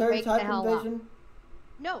military type invasion?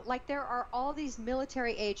 No, like there are all these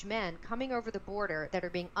military-age men coming over the border that are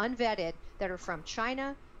being unvetted, that are from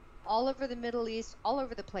China, all over the Middle East, all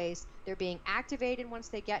over the place. They're being activated once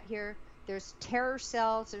they get here. There's terror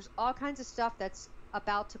cells. There's all kinds of stuff that's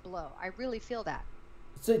about to blow. I really feel that.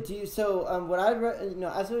 So do you? So what I read,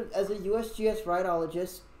 as a USGS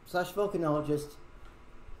rhinologist / volcanologist,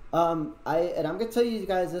 I'm gonna tell you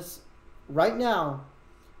guys this right now.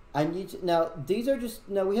 I need to, now, these are just,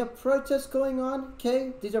 now we have protests going on,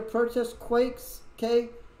 okay? These are protest quakes, okay?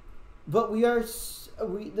 But we are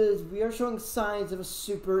showing signs of a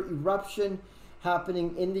super eruption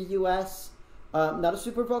happening in the U.S. Not a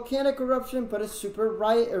super volcanic eruption, but a super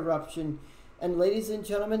riot eruption. And ladies and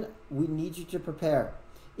gentlemen, we need you to prepare.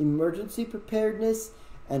 Emergency preparedness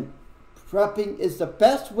and prepping is the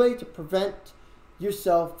best way to prevent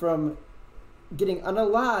yourself from getting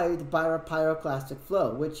unalived by our pyroclastic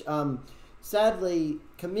flow, which sadly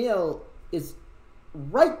Camille is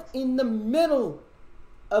right in the middle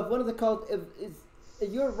of one of the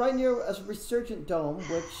you're right near a resurgent dome,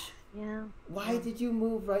 which yeah. Why did you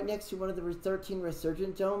move right next to one of the 13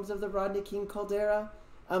 resurgent domes of the Rodney King caldera?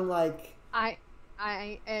 I'm like,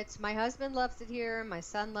 it's my husband loves it here, my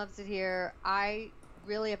son loves it here. I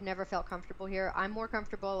really have never felt comfortable here. I'm more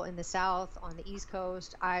comfortable in the South, on the East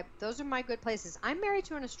Coast. Those are my good places. I'm married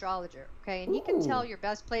to an astrologer, okay? And he can tell your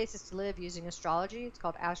best places to live using astrology. It's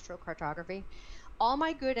called astrocartography. All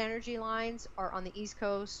my good energy lines are on the East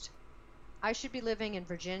Coast. I should be living in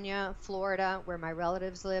Virginia, Florida, where my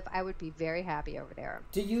relatives live. I would be very happy over there.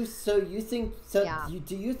 Do you think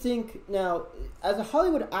now, as a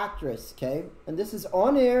Hollywood actress, okay, and this is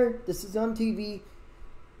on air, this is on TV,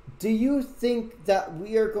 do you think that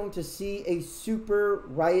we are going to see a super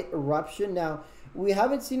riot eruption? Now, we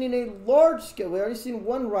haven't seen it in a large scale. We already seen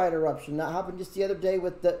one riot eruption. That happened just the other day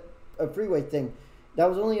with the freeway thing. That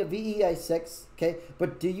was only a VEI 6, okay?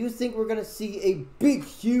 But do you think we're going to see a big,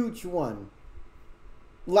 huge one?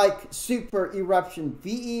 Like super eruption,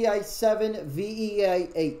 VEI 7, VEI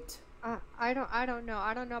 8? I don't know.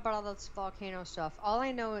 I don't know about all this volcano stuff. All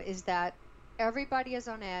I know is that everybody is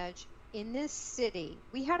on edge. In this city,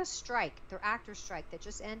 we had a strike, the actor strike that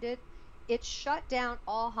just ended. It shut down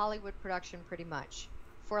all Hollywood production pretty much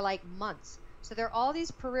for like months. So there are all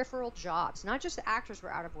these peripheral jobs. Not just the actors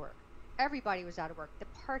were out of work. Everybody was out of work. The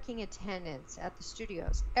parking attendants at the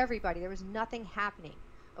studios, everybody. There was nothing happening.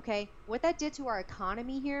 Okay? What that did to our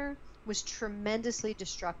economy here was tremendously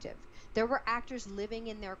destructive. There were actors living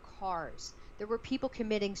in their cars. There were people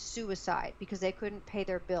committing suicide because they couldn't pay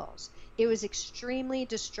their bills. It was extremely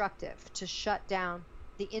destructive to shut down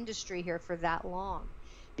the industry here for that long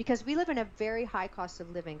because we live in a very high cost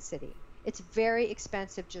of living city. It's very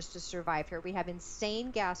expensive just to survive here. We have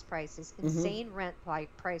insane gas prices, insane rent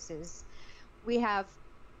prices. We have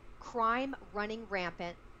crime running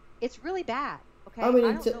rampant. It's really bad. Okay, I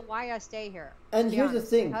don't know why I stay here. And here's the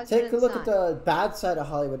thing: take a look at the bad side of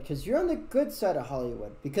Hollywood, because you're on the good side of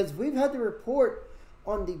Hollywood. Because we've had to report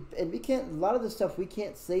on and we can't, a lot of the stuff we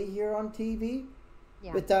can't say here on TV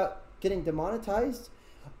without getting demonetized.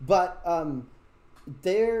 But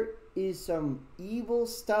there is some evil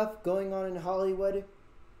stuff going on in Hollywood,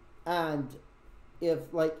 and if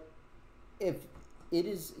it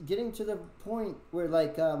is getting to the point where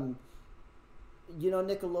Nickelodeon.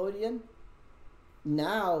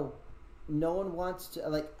 Now, no one wants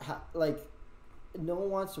to no one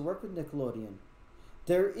wants to work with Nickelodeon.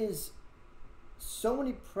 There is so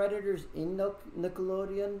many predators in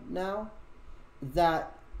Nickelodeon now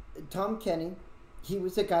that Tom Kenny, he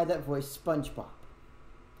was the guy that voiced SpongeBob.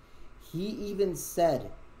 He even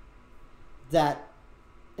said that,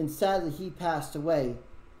 and sadly he passed away,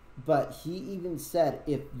 but he even said,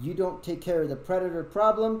 if you don't take care of the predator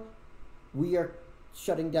problem, we are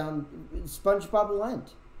shutting down. SpongeBob will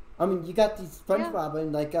end. I mean, you got these SpongeBob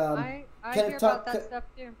and like I hear about that stuff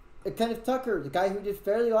too. Kenneth Tucker, the guy who did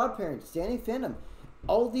Fairly Odd Parents, Danny Phantom,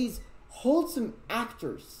 all these wholesome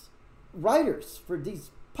actors, writers for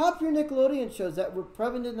these popular Nickelodeon shows that were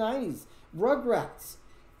prevalent in the 90s, Rugrats.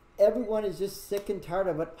 Everyone is just sick and tired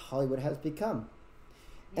of what Hollywood has become.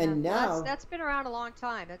 Yeah, and now... That's been around a long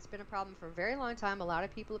time. That's been a problem for a very long time. A lot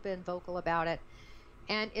of people have been vocal about it.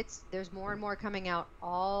 And there's more and more coming out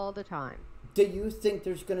all the time. Do you think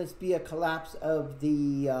there's going to be a collapse of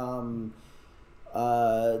the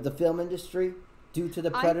film industry due to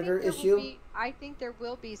the Predator issue? I think there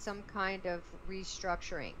will be some kind of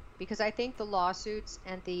restructuring, because I think the lawsuits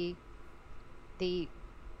and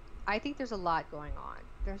I think there's a lot going on.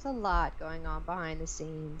 There's a lot going on behind the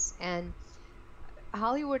scenes, and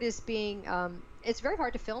Hollywood is being it's very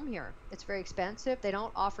hard to film here. It's very expensive. They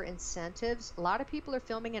don't offer incentives. A lot of people are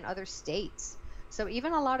filming in other states. So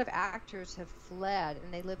even a lot of actors have fled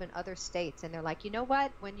and they live in other states, and they're like, you know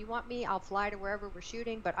what? When you want me, I'll fly to wherever we're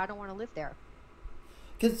shooting, but I don't want to live there.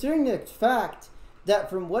 Considering the fact that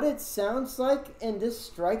from what it sounds like in this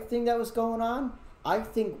strike thing that was going on, I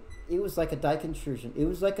think it was like a dike intrusion. It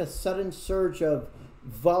was like a sudden surge of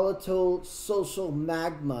volatile social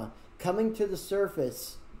magma coming to the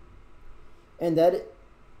surface. And that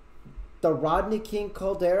the Rodney King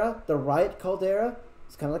caldera, the riot caldera,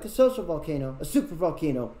 it's kind of like a social volcano, a super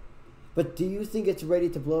volcano. But do you think it's ready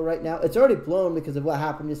to blow right now? It's already blown because of what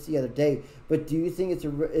happened just the other day. But do you think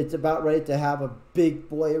it's about ready to have a big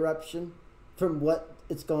boy eruption from what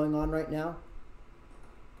it's going on right now?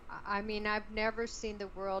 I mean, I've never seen the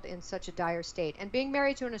world in such a dire state. And being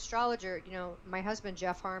married to an astrologer, you know, my husband,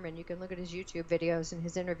 Jeff Harman, you can look at his YouTube videos and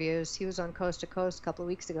his interviews. He was on Coast to Coast a couple of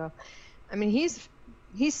weeks ago. I mean, he's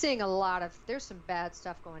seeing a lot of, there's some bad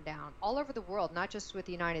stuff going down all over the world, not just with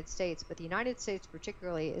the United States, but the United States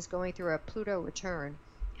particularly is going through a Pluto return.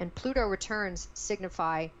 And Pluto returns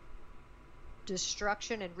signify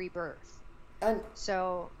destruction and rebirth. And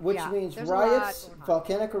so, which means riots,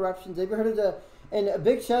 volcanic eruptions. Have you heard of and a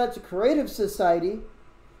big shout out to Creative Society.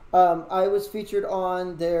 I was featured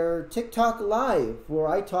on their TikTok Live where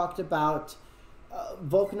I talked about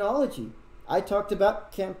volcanology. I talked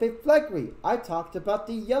about Campe Flegrei. I talked about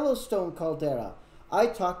the Yellowstone caldera. I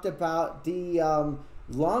talked about the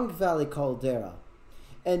Long Valley caldera.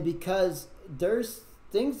 And because there's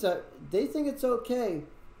things that they think it's okay.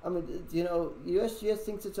 I mean, you know, USGS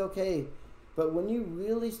thinks it's okay. But when you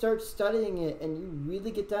really start studying it and you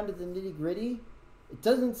really get down to the nitty gritty, it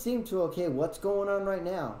doesn't seem too okay what's going on right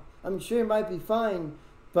now. I'm sure it might be fine,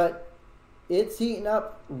 but it's heating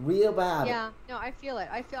up real bad. Yeah, no, I feel it.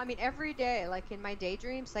 I mean, every day, like in my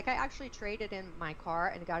daydreams, like I actually traded in my car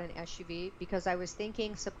and got an SUV because I was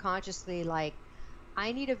thinking subconsciously, like,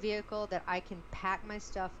 I need a vehicle that I can pack my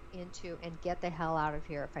stuff into and get the hell out of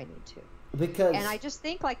here if I need to. And I just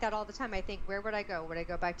think like that all the time. I think, where would I go? Would I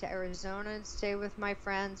go back to Arizona and stay with my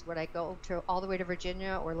friends? Would I go all the way to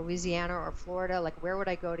Virginia or Louisiana or Florida? Like, where would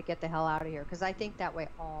I go to get the hell out of here? Because I think that way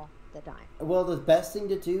all the time. Well, the best thing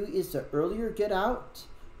to do is to earlier get out.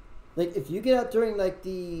 Like, if you get out during like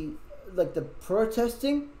the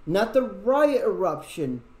protesting, not the riot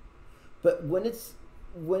eruption, but when it's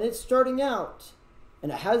starting out and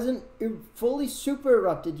it hasn't fully super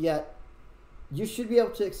erupted yet, you should be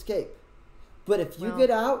able to escape. But if you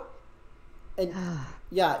get out, and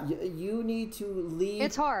you need to leave.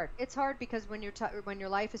 It's hard. It's hard because when your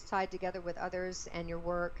life is tied together with others and your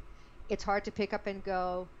work, it's hard to pick up and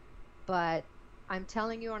go. But I'm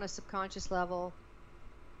telling you, on a subconscious level,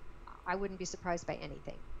 I wouldn't be surprised by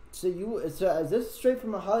anything. So as this is straight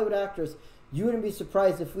from a Hollywood actress, you wouldn't be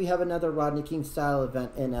surprised if we have another Rodney King style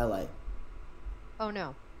event in LA. Oh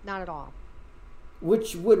no, not at all.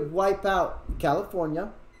 Which would wipe out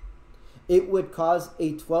California. It would cause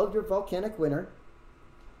a 12-year volcanic winter,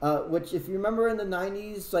 which, if you remember in the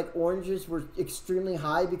 90s, like, oranges were extremely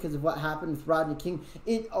high because of what happened with Rodney King.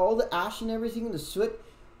 All the ash and everything and the soot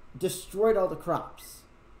destroyed all the crops.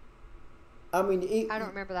 I mean, I don't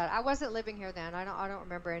remember that. I wasn't living here then. I don't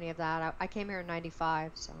remember any of that. I came here in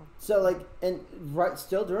 '95, so. So, like, and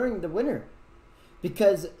still during the winter,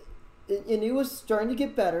 because it was starting to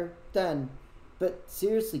get better then, but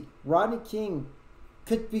seriously, Rodney King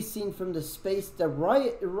could be seen from the space. The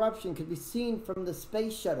riot eruption could be seen from the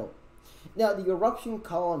space shuttle. Now, the eruption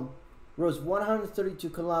column rose 132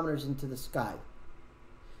 kilometers into the sky.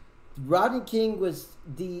 Rodney King was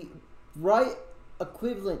the riot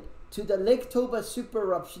equivalent to the Lake Toba super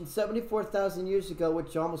eruption 74,000 years ago,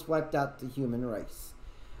 which almost wiped out the human race.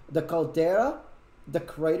 The caldera, the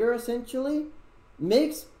crater essentially,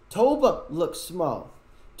 makes Toba look small.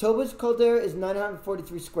 Toba's caldera is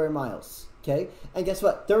 943 square miles. Okay, and guess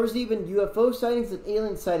what? There was even UFO sightings and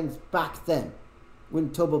alien sightings back then, when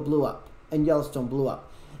Toba blew up and Yellowstone blew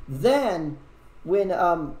up. Then, when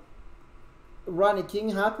Rodney King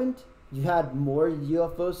happened, you had more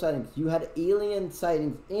UFO sightings. You had alien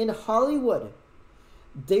sightings in Hollywood.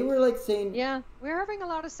 They were like saying, yeah, we're having a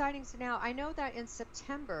lot of sightings now. I know that in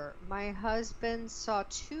September, my husband saw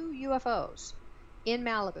 2 UFOs in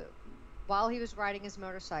Malibu while he was riding his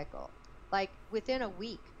motorcycle, like within a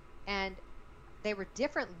week. And they were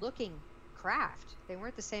different looking craft. They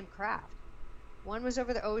weren't the same craft. One was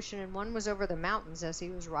over the ocean and one was over the mountains as he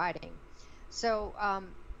was riding. So, I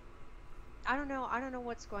don't know. I don't know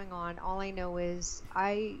what's going on. All I know is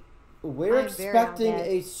we're I'm expecting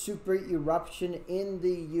a super eruption in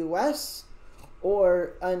the U.S.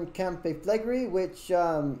 or on Campe Flegrei, which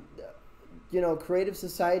Creative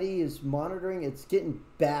Society is monitoring. It's getting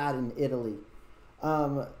bad in Italy.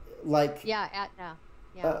 Etna.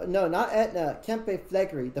 Yeah. No, not Etna. Campe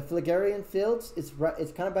Flegrei, the Phlegraean Fields. It's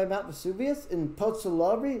kind of by Mount Vesuvius in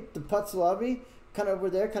Pozzuoli. The Pozzuoli, kind of over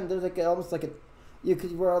there. Kind of there's like almost like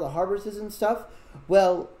where all the harbors is and stuff.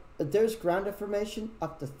 Well, there's ground deformation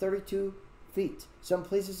up to 32 feet. Some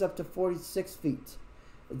places up to 46 feet.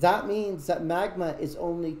 That means that magma is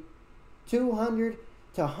only 200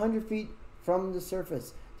 to 100 feet from the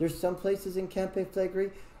surface. There's some places in Campe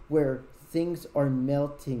Flegrei where things are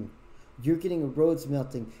melting. You're getting roads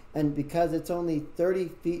melting. And because it's only 30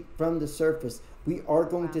 feet from the surface, we are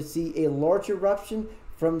going to see a large eruption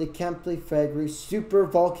from the Campe Flegrei super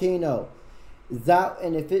volcano.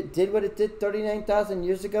 And if it did what it did 39,000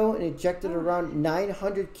 years ago and ejected around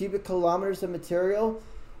 900 cubic kilometers of material,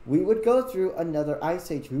 we would go through another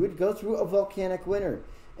ice age. We would go through a volcanic winter.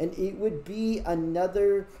 And it would be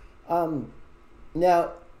another...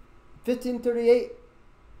 now, 1538,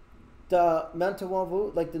 the Mount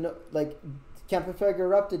Wamvu, Campe Flegrei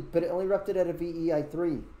erupted, but it only erupted at a VEI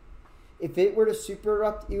 3. If it were to super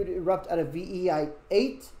erupt, it would erupt at a VEI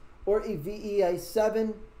 8 or a VEI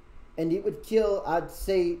 7, and it would kill, I'd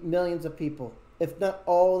say, millions of people, if not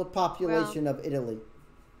all the population of Italy.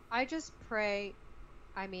 I just pray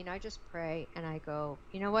and I go,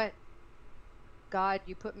 you know what? God,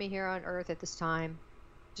 you put me here on earth at this time.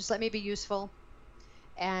 Just let me be useful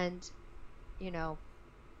and,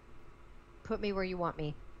 put me where you want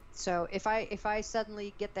me. So if I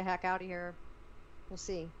suddenly get the heck out of here, we'll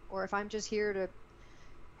see. Or if I'm just here to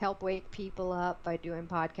help wake people up by doing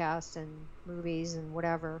podcasts and movies and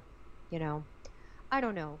whatever, I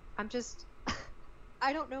don't know.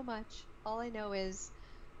 I don't know much. All I know is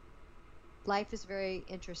life is very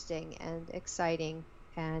interesting and exciting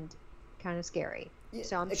and kind of scary. Yeah,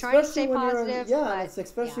 so I'm trying to stay positive. It's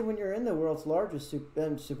especially when you're in the world's largest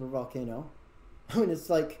super volcano. I mean, it's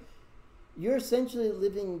like you're essentially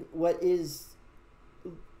living what is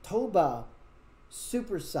Toba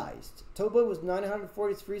supersized. Toba was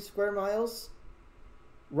 943 square miles.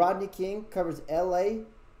 Rodney King covers L.A.,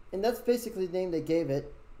 and that's basically the name they gave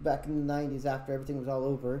it back in the 90s after everything was all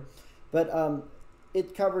over. But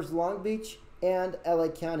it covers Long Beach and L.A.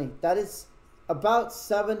 County. That is about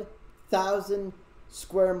 7,000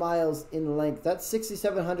 square miles in length. That's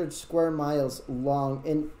 6,700 square miles long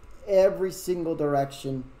in every single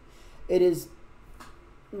direction. It is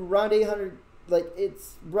around 800,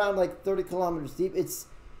 it's around 30 kilometers deep.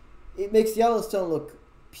 It makes Yellowstone look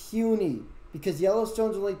puny because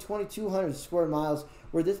Yellowstone's only 2,200 square miles,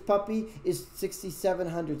 where this puppy is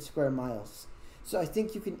 6,700 square miles. So I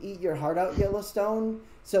think you can eat your heart out, Yellowstone.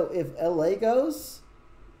 So if LA goes,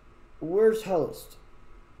 where's host?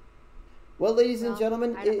 Well, ladies and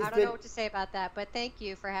gentlemen, I don't know what to say about that, but thank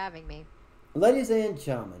you for having me. Ladies and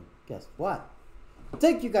gentlemen, guess what?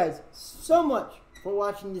 Thank you guys so much for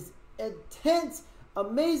watching this intense,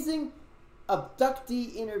 amazing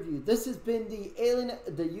abductee interview. This has been the alien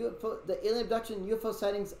abduction UFO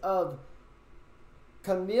sightings of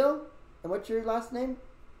Camille, and what's your last name?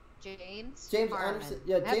 James Harman. Anderson.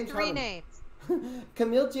 Yeah, James Harman. Names.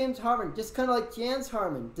 Camille James Harman, just kind of like Jans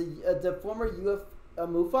Harman, the former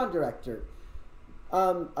MUFON director.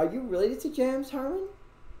 Are you related to James Harman?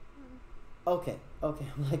 Okay. I'm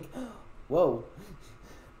like, whoa.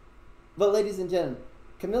 But ladies and gentlemen,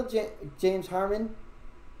 Camille James Harman,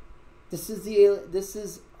 this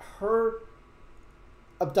is her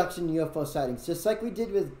abduction UFO sightings, just like we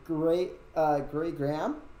did with Gray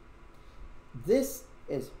Graham. This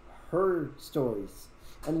is her stories,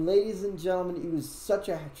 and ladies and gentlemen, it was such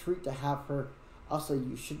a treat to have her. Also,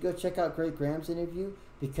 you should go check out Gray Graham's interview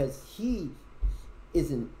because he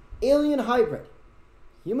is an alien hybrid,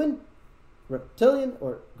 human, reptilian,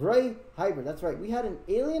 or gray hybrid. That's right. We had an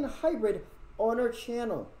alien hybrid on our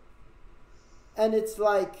channel. And it's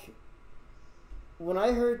like, when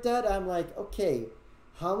I heard that, I'm like, okay,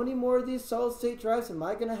 how many more of these solid state drives am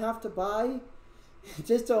I going to have to buy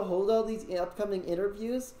just to hold all these upcoming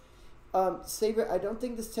interviews? Saber, I don't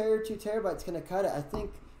think this 2 terabyte is going to cut it. I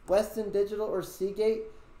think Western Digital or Seagate,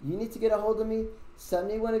 you need to get a hold of me. Send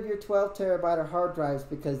me one of your 12 terabyte hard drives,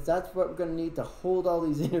 because that's what we're going to need to hold all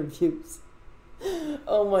these interviews.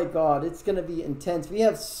 Oh my god, it's going to be intense. We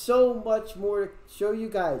have so much more to show you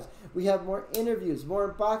guys. We have more interviews,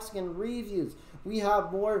 more unboxing and reviews. We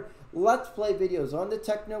have more Let's Play videos on the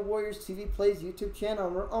Techno Warriors TV Plays YouTube channel.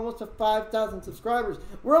 And we're almost to 5,000 subscribers.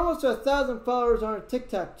 We're almost to 1,000 followers on our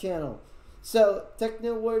TikTok channel. So,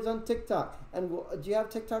 Techno Warriors on TikTok. And do you have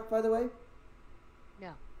TikTok, by the way?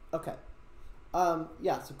 No. Okay.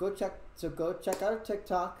 Yeah, so go check out our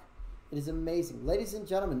TikTok. It is amazing. Ladies and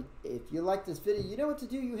gentlemen, if you like this video, you know what to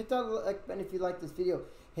do. You hit that like button if you like this video.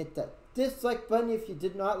 Hit that dislike button if you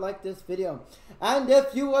did not like this video. And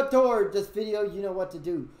if you adored this video, you know what to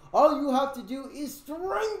do. All you have to do is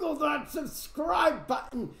strangle that subscribe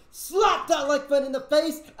button, slap that like button in the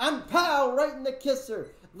face, and pow, right in the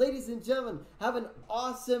kisser. Ladies and gentlemen, have an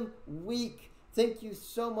awesome week. Thank you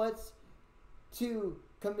so much to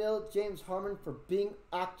Camille James Harman for being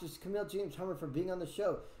actress Camille James Harman for being on the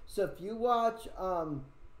show. So if you watch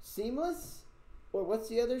Shameless, or what's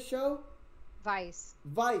the other show? Vice,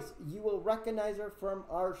 you will recognize her from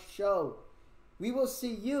our show. We will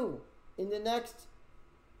see you in the next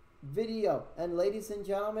video. And ladies and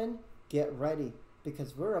gentlemen, get ready,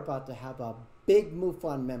 because we're about to have a big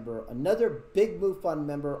MUFON member, another big MUFON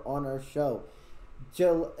member on our show.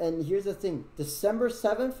 Jill, and here's the thing, December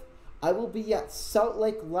 7th, I will be at Salt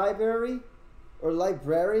Lake Library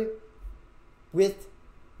with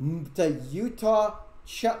the Utah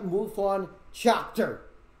MUFON chapter.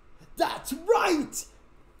 That's right!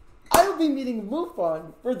 I will be meeting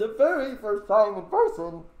MUFON for the very first time in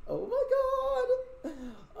person. Oh my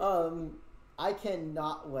god! I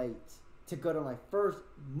cannot wait to go to my first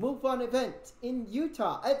MUFON event in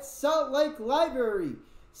Utah at Salt Lake Library.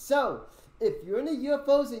 So, if you're into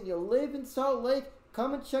UFOs and you live in Salt Lake,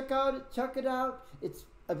 come and check it out.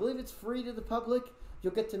 I believe it's free to the public.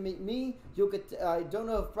 You'll get to meet me. I don't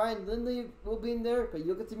know if Brian Lindley will be in there, but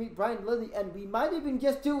you'll get to meet Brian Lindley, and we might even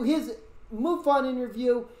just do his MUFON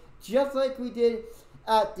interview just like we did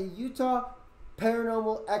at the Utah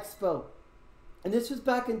Paranormal Expo. And this was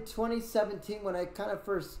back in 2017 when I kind of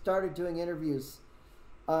first started doing interviews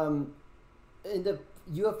in the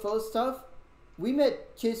UFO stuff. We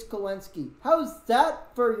met Chase Kowalski. How's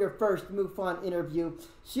that for your first MUFON interview?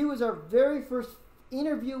 She was our very first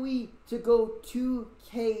interviewee to go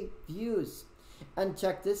 2K views. And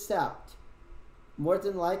check this out. More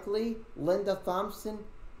than likely, Linda Thompson,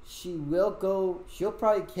 she'll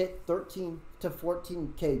probably hit 13 to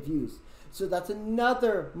 14K views. So that's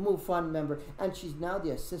another MUFON member. And she's now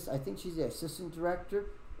the I think she's the assistant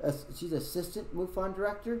director. She's assistant MUFON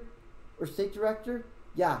director or state director.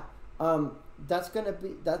 Yeah. That's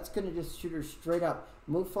gonna just shoot her straight up.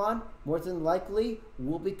 MUFON, more than likely,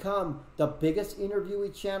 will become the biggest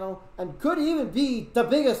interviewee channel and could even be the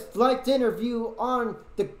biggest liked interview on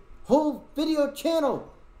the whole video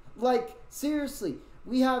channel. Like, seriously,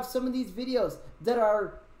 we have some of these videos that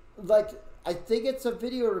are like, I think it's a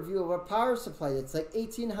video review of a power supply that's like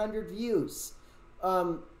 1,800 views.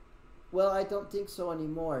 Well, I don't think so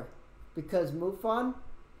anymore, because MUFON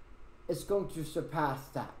is going to surpass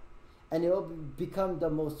that. And it will become the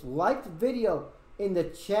most liked video in the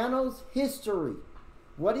channel's history.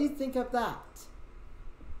 What do you think of that?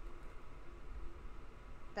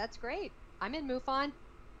 that's great. I'm in MUFON.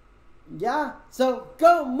 Yeah, so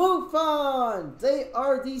go MUFON! They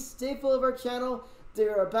are the staple of our channel. They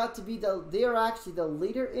are actually the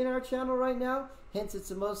leader in our channel right now. Hence, it's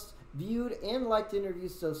the most viewed and liked interview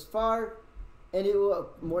so far. And it will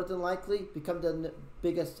more than likely become the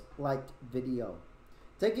biggest liked video.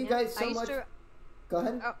 Thank you guys so much. Go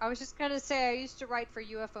ahead. I was just going to say, I used to write for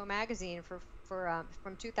UFO Magazine from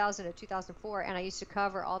 2000 to 2004, and I used to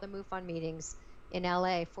cover all the MUFON meetings in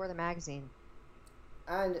LA for the magazine.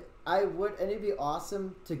 And it'd be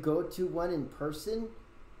awesome to go to one in person.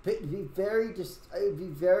 But it'd be very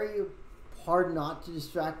hard not to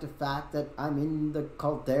distract the fact that I'm in the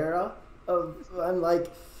caldera I'm like,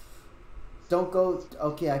 don't go.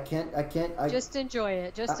 Okay, I can't. Just enjoy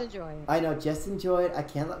it. Enjoy it. I know. Just enjoy it. I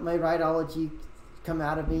can't let my rhinology come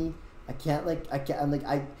out of me. I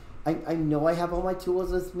know I have all my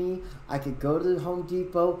tools with me. I could go to the Home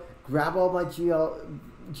Depot, grab all my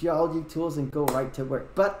geology tools, and go right to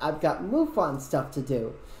work. But I've got MUFON stuff to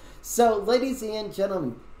do. So, ladies and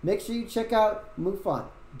gentlemen, make sure you check out MUFON.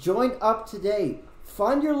 Join up today.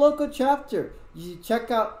 Find your local chapter. You should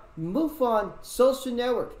check out MUFON Social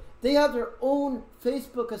Network. They have their own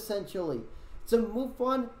Facebook, essentially. It's a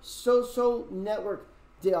MUFON Social Network.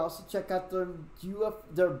 They also check out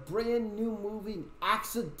their brand new movie,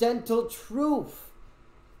 Accidental Truth.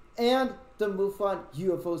 And the MUFON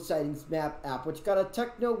UFO Sightings Map app, which got a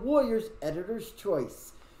Techno Warriors Editor's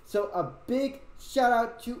Choice. So a big shout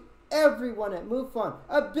out to everyone at MUFON.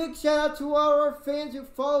 A big shout out to all our fans who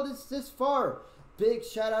followed us this far. Big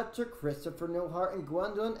shout out to Christopher Nohart and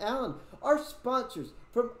Gwendolyn Allen, our sponsors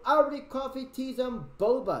from Already Coffee, Teas, and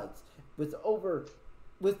Bobas,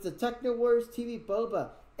 with the Techno Warriors TV Boba.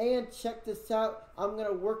 And check this out, I'm going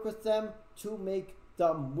to work with them to make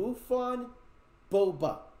the MUFON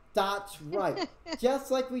Boba. That's right.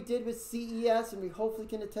 Just like we did with CES, and we hopefully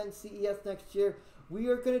can attend CES next year, we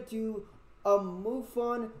are going to do a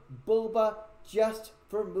MUFON Boba just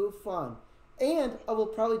for MUFON. And I will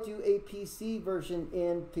probably do a PC version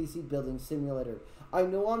in PC Building Simulator. I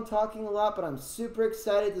know I'm talking a lot, but I'm super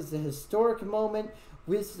excited. This is a historic moment.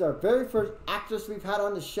 This is our very first actress we've had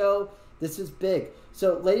on the show. This is big.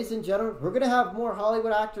 So, ladies and gentlemen, we're going to have more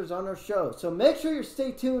Hollywood actors on our show. So make sure you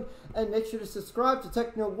stay tuned and make sure to subscribe to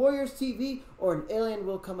Techno Warriors TV or an alien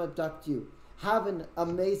will come abduct you. Have an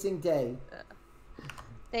amazing day.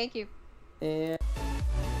 Thank you. And